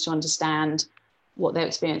 I wanted to understand what their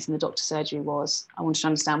experience in the doctor's surgery was. I wanted to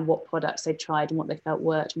understand what products they tried and what they felt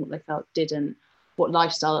worked and what they felt didn't. What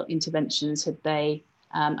lifestyle interventions had they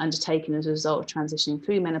undertaken as a result of transitioning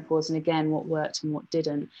through menopause, and again, what worked and what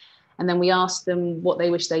didn't. And then we asked them what they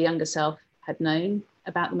wish their younger self had known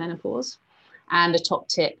about the menopause, and a top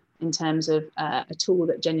tip in terms of a tool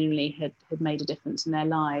that genuinely had made a difference in their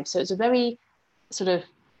lives. So it's a very sort of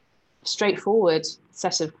straightforward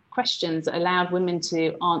set of questions that allowed women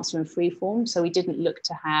to answer in free form. So we didn't look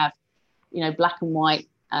to have, black and white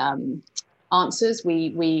answers.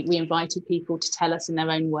 We invited people to tell us in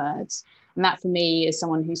their own words. And that for me, as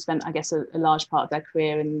someone who spent, I guess, a large part of their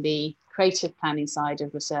career in the creative planning side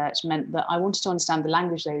of research, meant that I wanted to understand the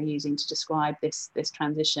language they were using to describe this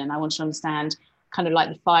transition. I wanted to understand kind of like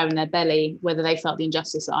the fire in their belly, whether they felt the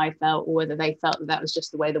injustice that I felt, or whether they felt that was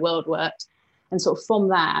just the way the world worked. And sort of from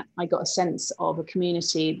that, I got a sense of a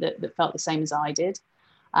community that felt the same as I did,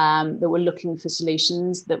 that were looking for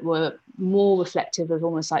solutions that were more reflective of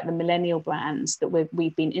almost like the millennial brands that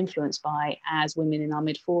we've been influenced by as women in our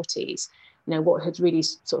mid-40s. What had really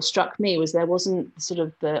sort of struck me was there wasn't sort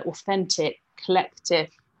of the authentic, collective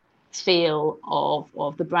feel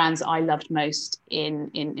of the brands that I loved most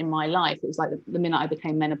in my life. It was like the minute I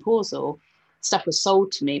became menopausal, stuff was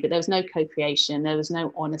sold to me, but there was no co-creation. There was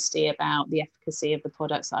no honesty about the efficacy of the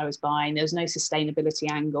products that I was buying. There was no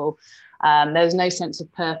sustainability angle. There was no sense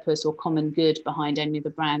of purpose or common good behind any of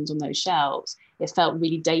the brands on those shelves. It felt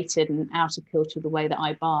really dated and out of kilter with the way that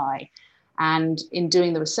I buy. And in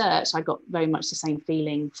doing the research, I got very much the same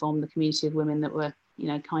feeling from the community of women that were,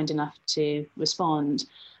 kind enough to respond.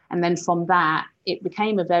 And then from that, it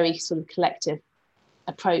became a very sort of collective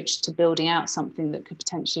approach to building out something that could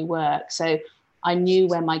potentially work. So I knew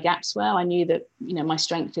where my gaps were. I knew that, my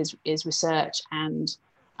strength is research and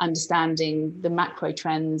understanding the macro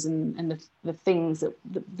trends and the things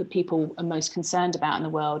that people are most concerned about in the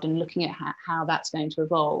world, and looking at how that's going to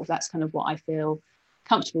evolve. That's kind of what I feel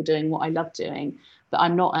comfortable doing, what I love doing. But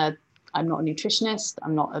I'm not a nutritionist.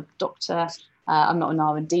 I'm not a doctor. I'm not an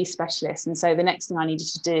R&D specialist. And so the next thing I needed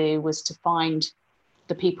to do was to find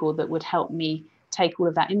the people that would help me take all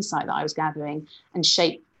of that insight that I was gathering and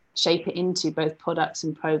shape it into both products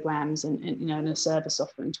and programs and a service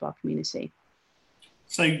offering to our community.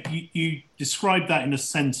 So you described that in a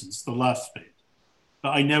sentence, the last bit, but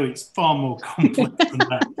I know it's far more complex than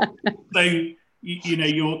that. So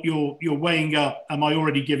you're weighing up, am I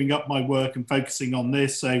already giving up my work and focusing on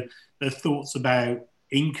this? So there's thoughts about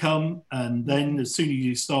income, and then as soon as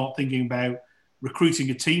you start thinking about recruiting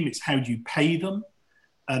a team, it's how do you pay them,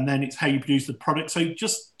 and then it's how you produce the product. So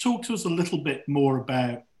just talk to us a little bit more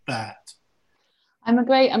about that.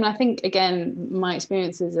 I think, again, my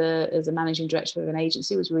experience as a managing director of an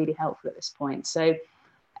agency was really helpful at this point. So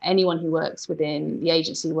anyone who works within the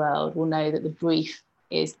agency world will know that the brief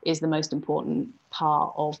is the most important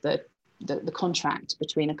part of the contract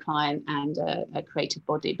between a client and a creative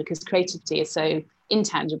body, because creativity is so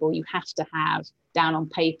intangible. You have to have down on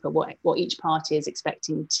paper what each party is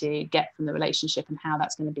expecting to get from the relationship and how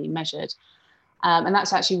that's going to be measured. And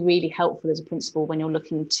that's actually really helpful as a principle when you're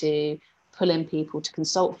looking to pull in people to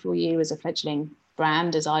consult for you as a fledgling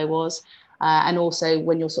brand, as I was. And also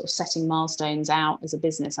when you're sort of setting milestones out as a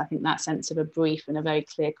business, I think that sense of a brief and a very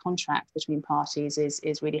clear contract between parties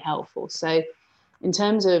is really helpful. So in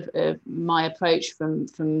terms of my approach from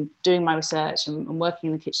doing my research and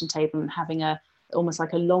working in the kitchen table and having almost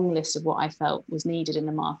like a long list of what I felt was needed in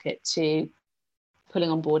the market, to pulling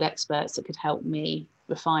on board experts that could help me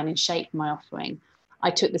refine and shape my offering, I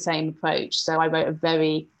took the same approach. So I wrote a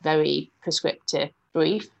very, very prescriptive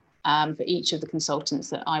brief for each of the consultants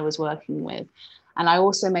that I was working with. And I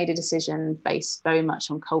also made a decision based very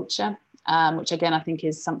much on culture, which again, I think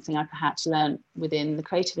is something I perhaps learned within the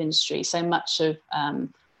creative industry. So much of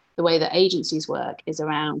the way that agencies work is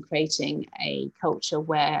around creating a culture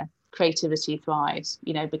where creativity thrives,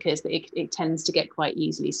 because it tends to get quite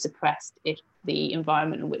easily suppressed if the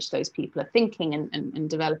environment in which those people are thinking and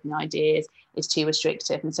developing ideas is too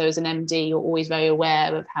restrictive. And so as an MD, you're always very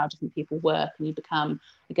aware of how different people work, and you become,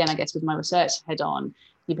 again, I guess with my research head on,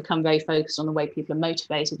 you become very focused on the way people are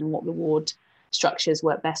motivated and what reward structures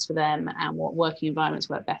work best for them and what working environments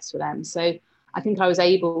work best for them. So I think I was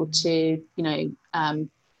able to,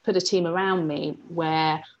 put a team around me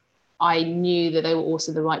where I knew that they were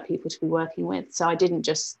also the right people to be working with. So I didn't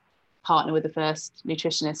just partner with the first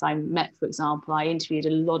nutritionist I met, for example. I interviewed a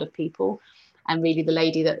lot of people, and really the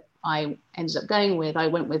lady that I ended up going with, I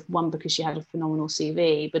went with, one, because she had a phenomenal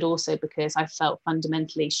CV, but also because I felt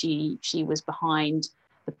fundamentally she was behind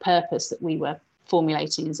the purpose that we were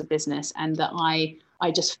formulating as a business, and that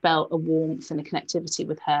I just felt a warmth and a connectivity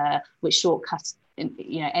with her, which shortcuts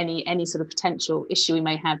any sort of potential issue we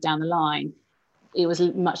may have down the line. It was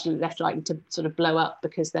much less likely to sort of blow up,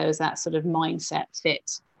 because there was that sort of mindset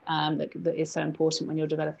fit that is so important when you're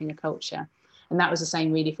developing a culture. And that was the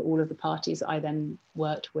same really for all of the parties that I then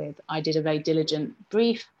worked with. I did a very diligent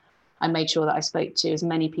brief. I made sure that I spoke to as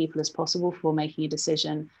many people as possible before making a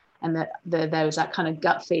decision, and that there was that kind of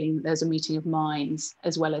gut feeling that there's a meeting of minds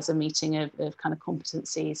as well as a meeting of kind of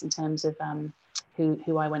competencies in terms of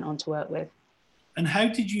who I went on to work with. And how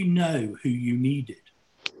did you know who you needed?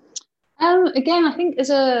 Again, I think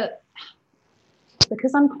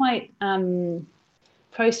because I'm quite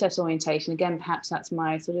process orientation, again, perhaps that's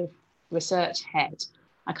my sort of research head,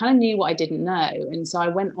 I kind of knew what I didn't know. And so I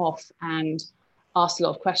went off and asked a lot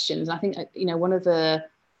of questions. And I think, one of the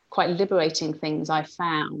quite liberating things I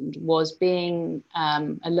found was being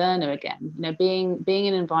a learner again, being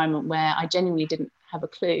in an environment where I genuinely didn't have a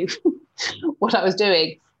clue what I was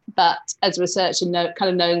doing. But as a researcher,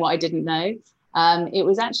 kind of knowing what I didn't know, it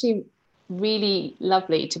was actually really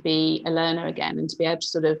lovely to be a learner again, and to be able to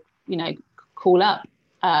sort of, call up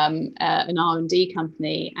an R&D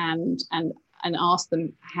company and ask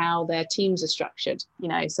them how their teams are structured.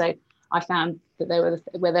 So I found that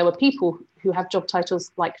there were people who have job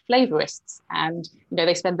titles like flavorists, and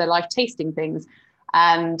they spend their life tasting things.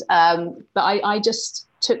 And but I just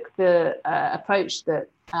took the approach that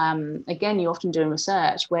again you often do in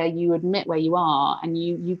research, where you admit where you are and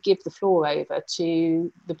you give the floor over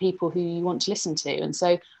to the people who you want to listen to. And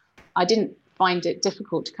so I didn't find it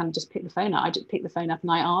difficult to kind of just pick the phone up. I just picked the phone up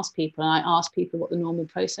and I asked people what the normal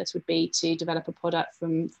process would be to develop a product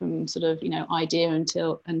from sort of idea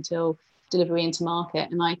until delivery into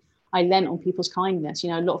market. And I lent on people's kindness.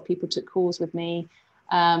 A lot of people took calls with me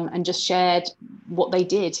and just shared what they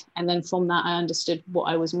did. And then from that, I understood what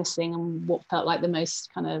I was missing and what felt like the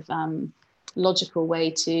most kind of logical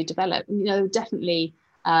way to develop. Definitely,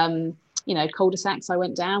 cul-de-sacs I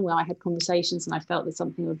went down where I had conversations and I felt that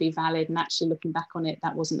something would be valid. And actually looking back on it,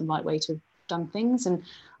 that wasn't the right way to done things. And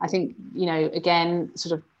I think, again,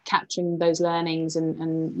 sort of capturing those learnings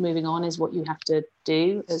and moving on is what you have to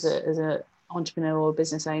do as a entrepreneur or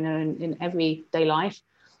business owner in everyday life.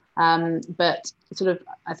 But sort of,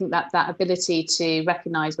 I think that ability to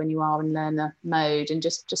recognize when you are in learner mode and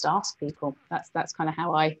just ask people, that's kind of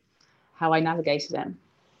how I navigated it.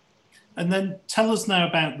 And then tell us now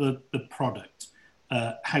about the product.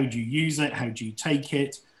 How do you use it? How do you take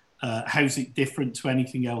it? How's it different to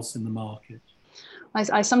anything else in the market?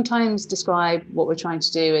 I sometimes describe what we're trying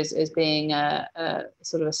to do as being a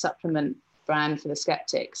sort of a supplement brand for the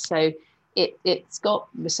skeptics. So it's got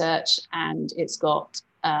research and it's got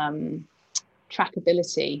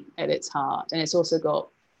trackability at its heart, and it's also got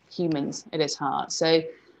humans at its heart. So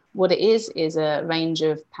what it is a range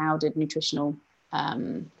of powdered nutritional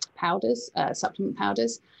powders, supplement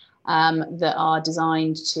powders, that are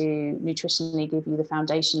designed to nutritionally give you the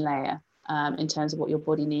foundation layer in terms of what your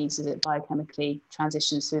body needs as it biochemically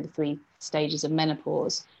transitions through the 3 stages of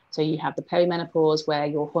menopause. So you have the perimenopause, where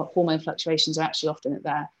your hormone fluctuations are actually often at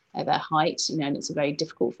their height, and it's a very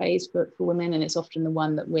difficult phase for women, and it's often the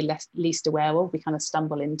one that we're least aware of. We kind of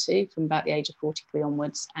stumble into from about the age of 43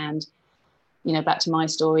 onwards. And back to my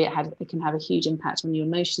story, it can have a huge impact on you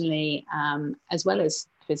emotionally, as well as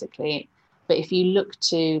physically. But if you look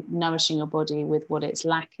to nourishing your body with what it's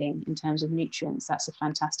lacking in terms of nutrients, that's a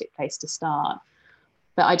fantastic place to start.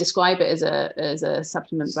 But I describe it as a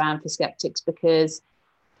supplement brand for skeptics because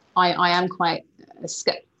I am quite a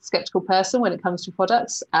skeptical person when it comes to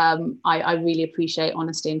products. I really appreciate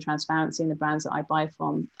honesty and transparency in the brands that I buy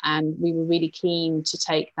from. And we were really keen to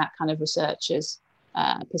take that kind of researcher's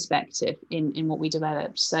perspective in what we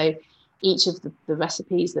developed. So each of the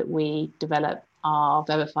recipes that we develop are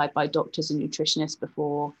verified by doctors and nutritionists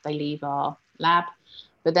before they leave our lab,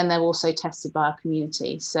 but then they're also tested by our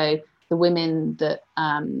community. So the women that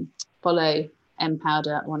follow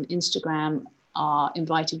mPowder on Instagram are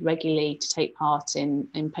invited regularly to take part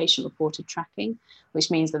in patient-reported tracking, which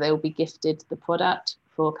means that they will be gifted the product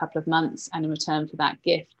for a couple of months, and in return for that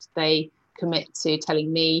gift, they commit to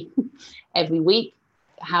telling me every week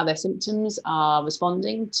how their symptoms are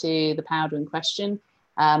responding to the powder in question.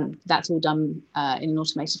 That's all done in an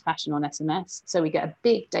automated fashion on SMS. So we get a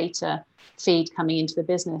big data feed coming into the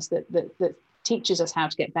business that teaches us how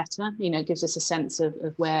to get better. Gives us a sense of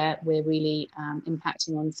where we're really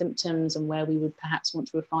impacting on symptoms and where we would perhaps want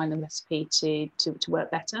to refine the recipe to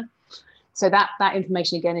work better. So that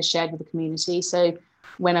information again is shared with the community. So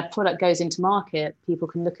when a product goes into market, people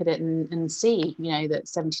can look at it and see, that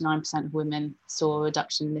 79% of women saw a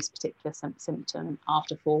reduction in this particular symptom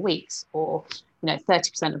after 4 weeks, or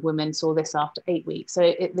 30% of women saw this after 8 weeks. So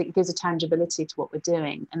it gives a tangibility to what we're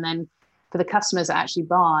doing. And then for the customers that actually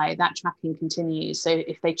buy, that tracking continues. So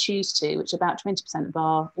if they choose to, which about 20% of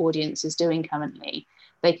our audience is doing currently,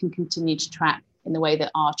 they can continue to track in the way that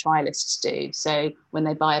our trialists do. So when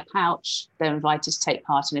they buy a pouch, they're invited to take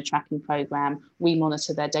part in a tracking program. We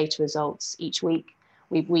monitor their data results each week.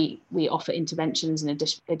 We offer interventions and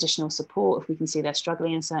additional support if we can see they're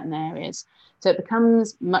struggling in certain areas. So it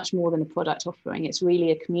becomes much more than a product offering. It's really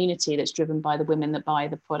a community that's driven by the women that buy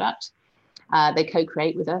the product. They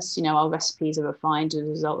co-create with us. Our recipes are refined as a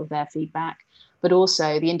result of their feedback, but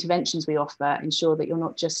also the interventions we offer ensure that you're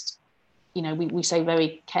not just, we say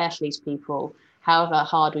very carefully to people, however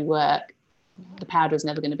hard we work, the powder is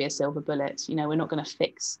never going to be a silver bullet. We're not going to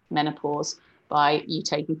fix menopause by you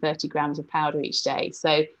taking 30 grams of powder each day.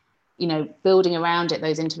 So, building around it,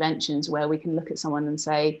 those interventions where we can look at someone and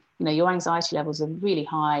say, your anxiety levels are really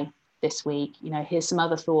high this week. Here's some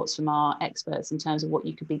other thoughts from our experts in terms of what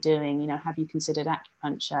you could be doing. Have you considered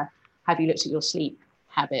acupuncture? Have you looked at your sleep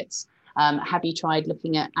habits? Have you tried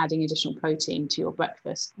looking at adding additional protein to your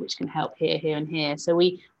breakfast, which can help here, and here? So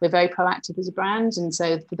we're very proactive as a brand. And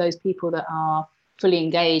so for those people that are fully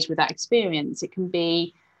engaged with that experience, it can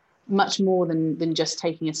be much more than just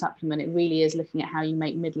taking a supplement. It really is looking at how you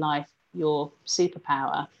make midlife your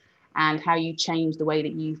superpower and how you change the way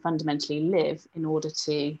that you fundamentally live in order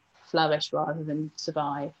to flourish rather than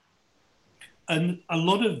survive. And a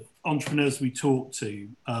lot of entrepreneurs we talk to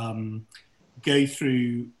go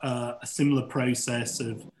through a similar process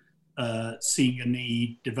of seeing a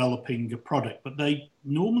need, developing a product, but they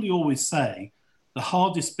normally always say the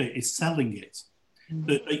hardest bit is selling it.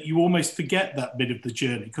 That you almost forget that bit of the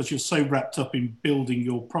journey because you're so wrapped up in building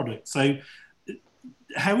your product. So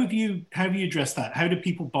how have you addressed that? How do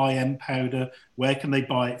people buy mPowder? Where can they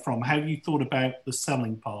buy it from? How have you thought about the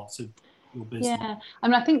selling part of your business? Yeah,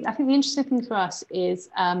 I think the interesting thing for us is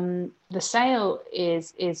the sale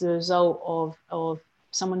is a result of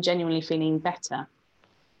someone genuinely feeling better.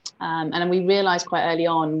 And we realized quite early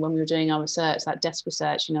on when we were doing our research, that desk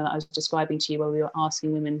research, that I was describing to you, where we were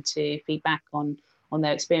asking women to feedback on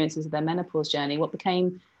their experiences of their menopause journey. What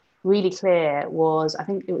became really clear was, I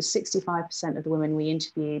think it was 65% of the women we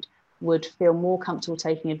interviewed would feel more comfortable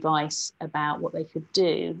taking advice about what they could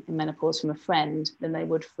do in menopause from a friend than they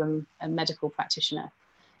would from a medical practitioner.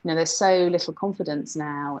 There's so little confidence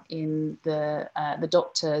now in the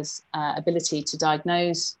doctor's ability to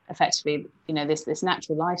diagnose effectively, this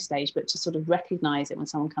natural life stage, but to sort of recognize it when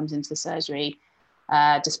someone comes into the surgery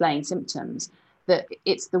displaying symptoms, that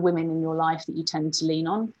it's the women in your life that you tend to lean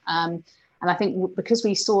on. And I think because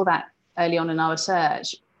we saw that early on in our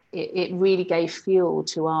research, it really gave fuel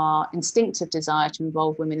to our instinctive desire to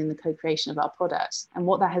involve women in the co-creation of our products. And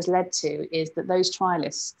what that has led to is that those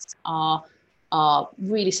trialists are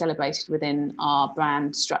really celebrated within our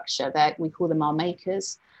brand structure. We call them our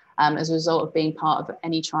makers. As a result of being part of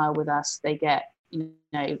any trial with us, they get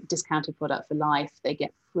discounted product for life. They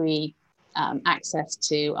get free access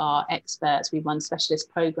to our experts. We run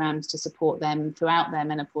specialist programs to support them throughout their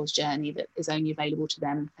menopause journey that is only available to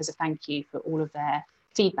them as a thank you for all of their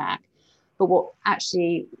feedback. But what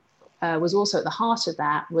actually was also at the heart of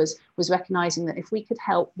that was recognizing that if we could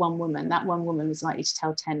help one woman, that one woman was likely to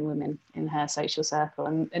tell 10 women in her social circle.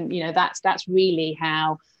 And that's really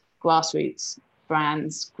how grassroots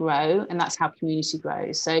brands grow, and that's how community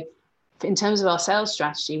grows. So in terms of our sales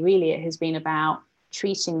strategy, really it has been about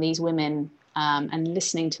treating these women and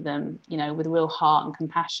listening to them, with real heart and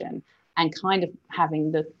compassion, and kind of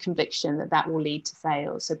having the conviction that will lead to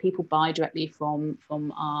sales. So people buy directly from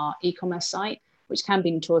our e-commerce site, which can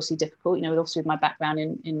be notoriously difficult. Also with my background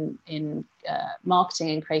in marketing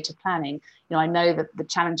and creative planning, I know that the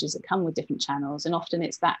challenges that come with different channels, and often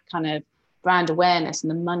it's that kind of brand awareness and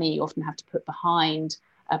the money you often have to put behind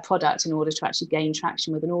a product in order to actually gain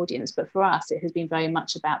traction with an audience. But for us, it has been very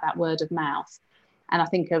much about that word of mouth. And I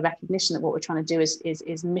think a recognition that what we're trying to do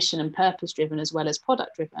is mission and purpose driven as well as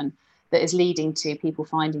product driven, that is leading to people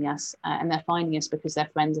finding us, and they're finding us because their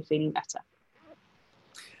friends are feeling better.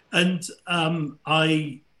 And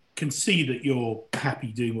I can see that you're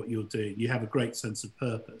happy doing what you're doing. You have a great sense of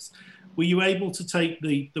purpose. Were you able to take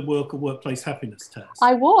the workplace happiness test?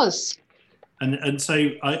 I was. And so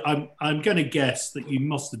I'm going to guess that you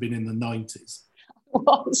must have been in the 90s. I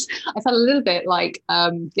was. I felt a little bit like,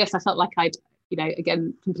 yes, I felt like I'd,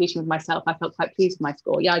 again, competing with myself, I felt quite pleased with my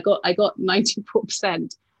score. Yeah, I got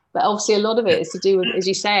 94%. But obviously a lot of it is to do with, as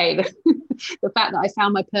you say, the fact that I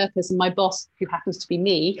found my purpose, and my boss, who happens to be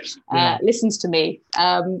me, listens to me,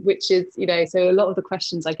 which is, so a lot of the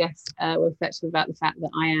questions, I guess, were reflective about the fact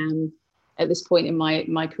that I am, at this point in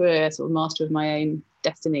my career, sort of master of my own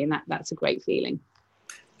destiny, and that's a great feeling.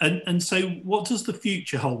 And so what does the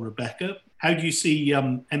future hold, Rebecca? How do you see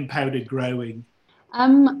Empowdered growing?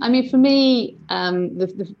 For me,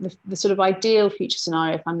 the sort of ideal future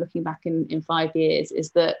scenario, if I'm looking back in 5 years, is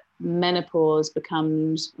that menopause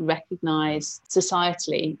becomes recognised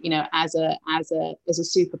societally, as a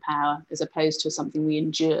superpower, as opposed to something we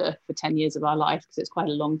endure for 10 years of our life, because it's quite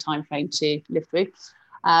a long time frame to live through.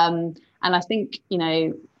 And I think,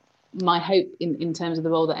 my hope in terms of the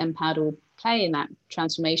role that Empowder will play in that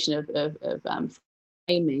transformation of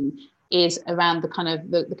framing is around the kind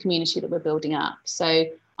of the community that we're building up. So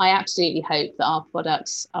I absolutely hope that our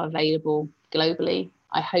products are available globally.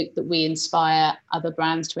 I hope that we inspire other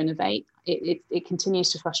brands to innovate. It continues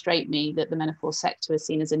to frustrate me that the menopause sector is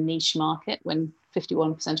seen as a niche market when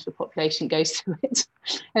 51% of the population goes through it.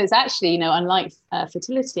 And it's actually, unlike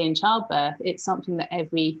fertility and childbirth, it's something that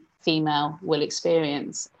every female will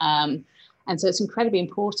experience. And so it's incredibly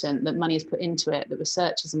important that money is put into it, that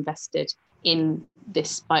research is invested in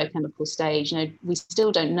this biochemical stage. We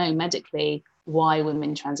still don't know medically why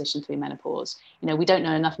women transition through menopause. We don't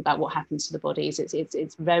know enough about what happens to the bodies.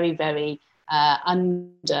 It's very, very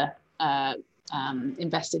under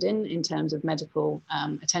invested in terms of medical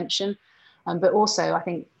attention. But also, I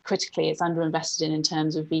think critically, it's underinvested in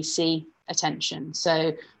terms of VC attention.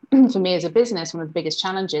 So for me as a business, one of the biggest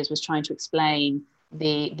challenges was trying to explain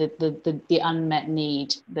the unmet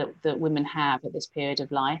need that women have at this period of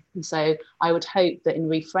life. And so I would hope that in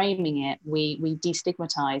reframing it, we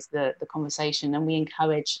destigmatize the conversation, and we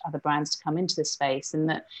encourage other brands to come into this space, and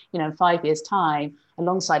that, in 5 years' time,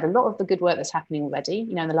 alongside a lot of the good work that's happening already,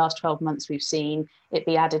 in the last 12 months, we've seen it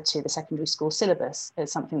be added to the secondary school syllabus as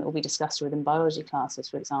something that will be discussed within biology classes,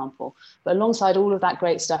 for example. But alongside all of that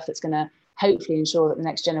great stuff that's going to hopefully ensure that the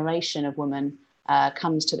next generation of women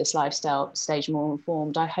comes to this lifestyle stage more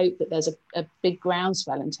informed, I hope that there's a big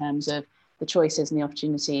groundswell in terms of the choices and the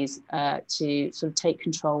opportunities to sort of take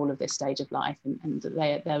control of this stage of life, and that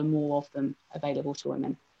there are more of them available to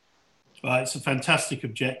women. Well, it's a fantastic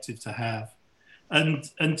objective to have. And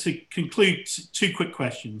to conclude, two quick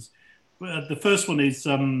questions. The first one is,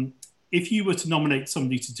 if you were to nominate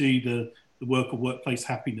somebody to do the work or workplace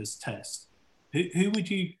happiness test, who would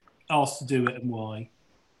you ask to do it and why?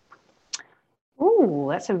 Oh,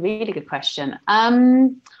 that's a really good question. I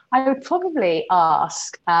would probably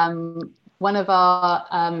ask one of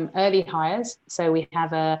our early hires. So we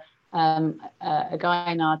have a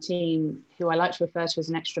guy in our team who I like to refer to as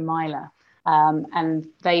an extra miler. And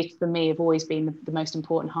they, for me, have always been the most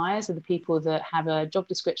important hires, are the people that have a job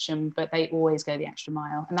description, but they always go the extra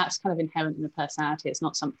mile. And that's kind of inherent in the personality. It's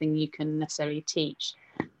not something you can necessarily teach.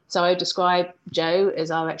 So I would describe Joe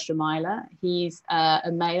as our extra miler. He's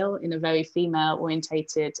a male in a very female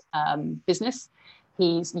orientated business.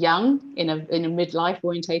 He's young in a midlife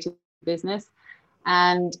orientated business.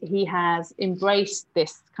 And he has embraced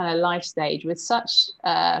this kind of life stage with such,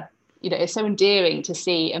 it's so endearing to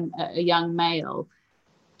see a young male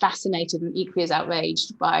fascinated and equally as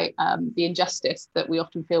outraged by the injustice that we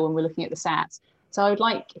often feel when we're looking at the stats. So I would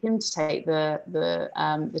like him to take the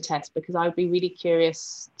test, because I would be really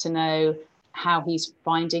curious to know how he's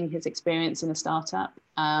finding his experience in a startup.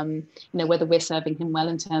 Whether we're serving him well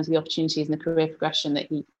in terms of the opportunities and the career progression that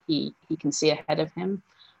he can see ahead of him.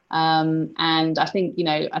 And I think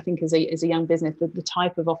as a young business, the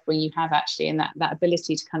type of offering you have actually, and that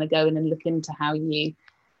ability to kind of go in and look into how your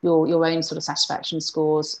own sort of satisfaction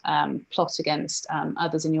scores plot against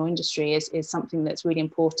others in your industry is something that's really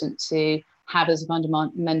important to have as a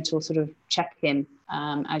fundamental sort of check-in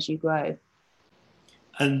as you grow.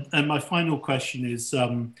 And my final question is,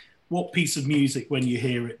 what piece of music, when you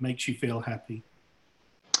hear it, makes you feel happy?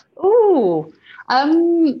 Ooh,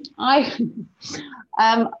 I'm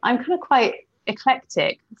kind of quite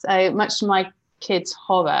eclectic. So much to my kids'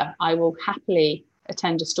 horror, I will happily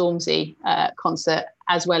attend a Stormzy concert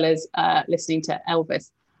as well as listening to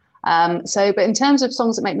Elvis. But in terms of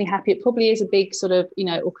songs that make me happy, it probably is a big sort of,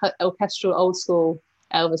 orchestral, old school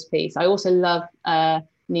Elvis piece. I also love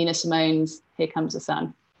Nina Simone's Here Comes the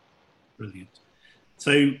Sun. Brilliant.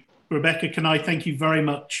 So, Rebecca, can I thank you very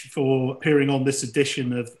much for appearing on this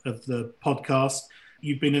edition of the podcast.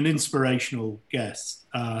 You've been an inspirational guest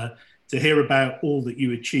to hear about all that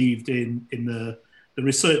you achieved in the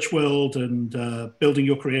research world and building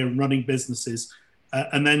your career and running businesses,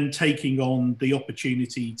 and then taking on the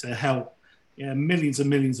opportunity to help millions and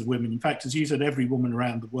millions of women. In fact, as you said, every woman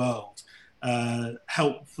around the world,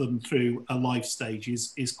 help them through a life stage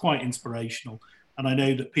is quite inspirational. And I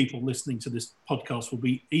know that people listening to this podcast will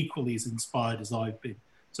be equally as inspired as I've been.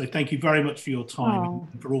 So thank you very much for your time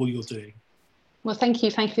and for all you're doing. Well, thank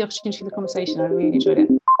you. Thank you for the opportunity for the conversation. I really enjoyed it.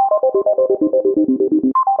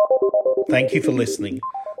 Thank you for listening.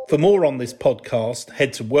 For more on this podcast,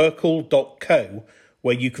 head to workall.co,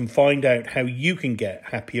 where you can find out how you can get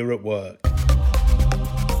happier at work.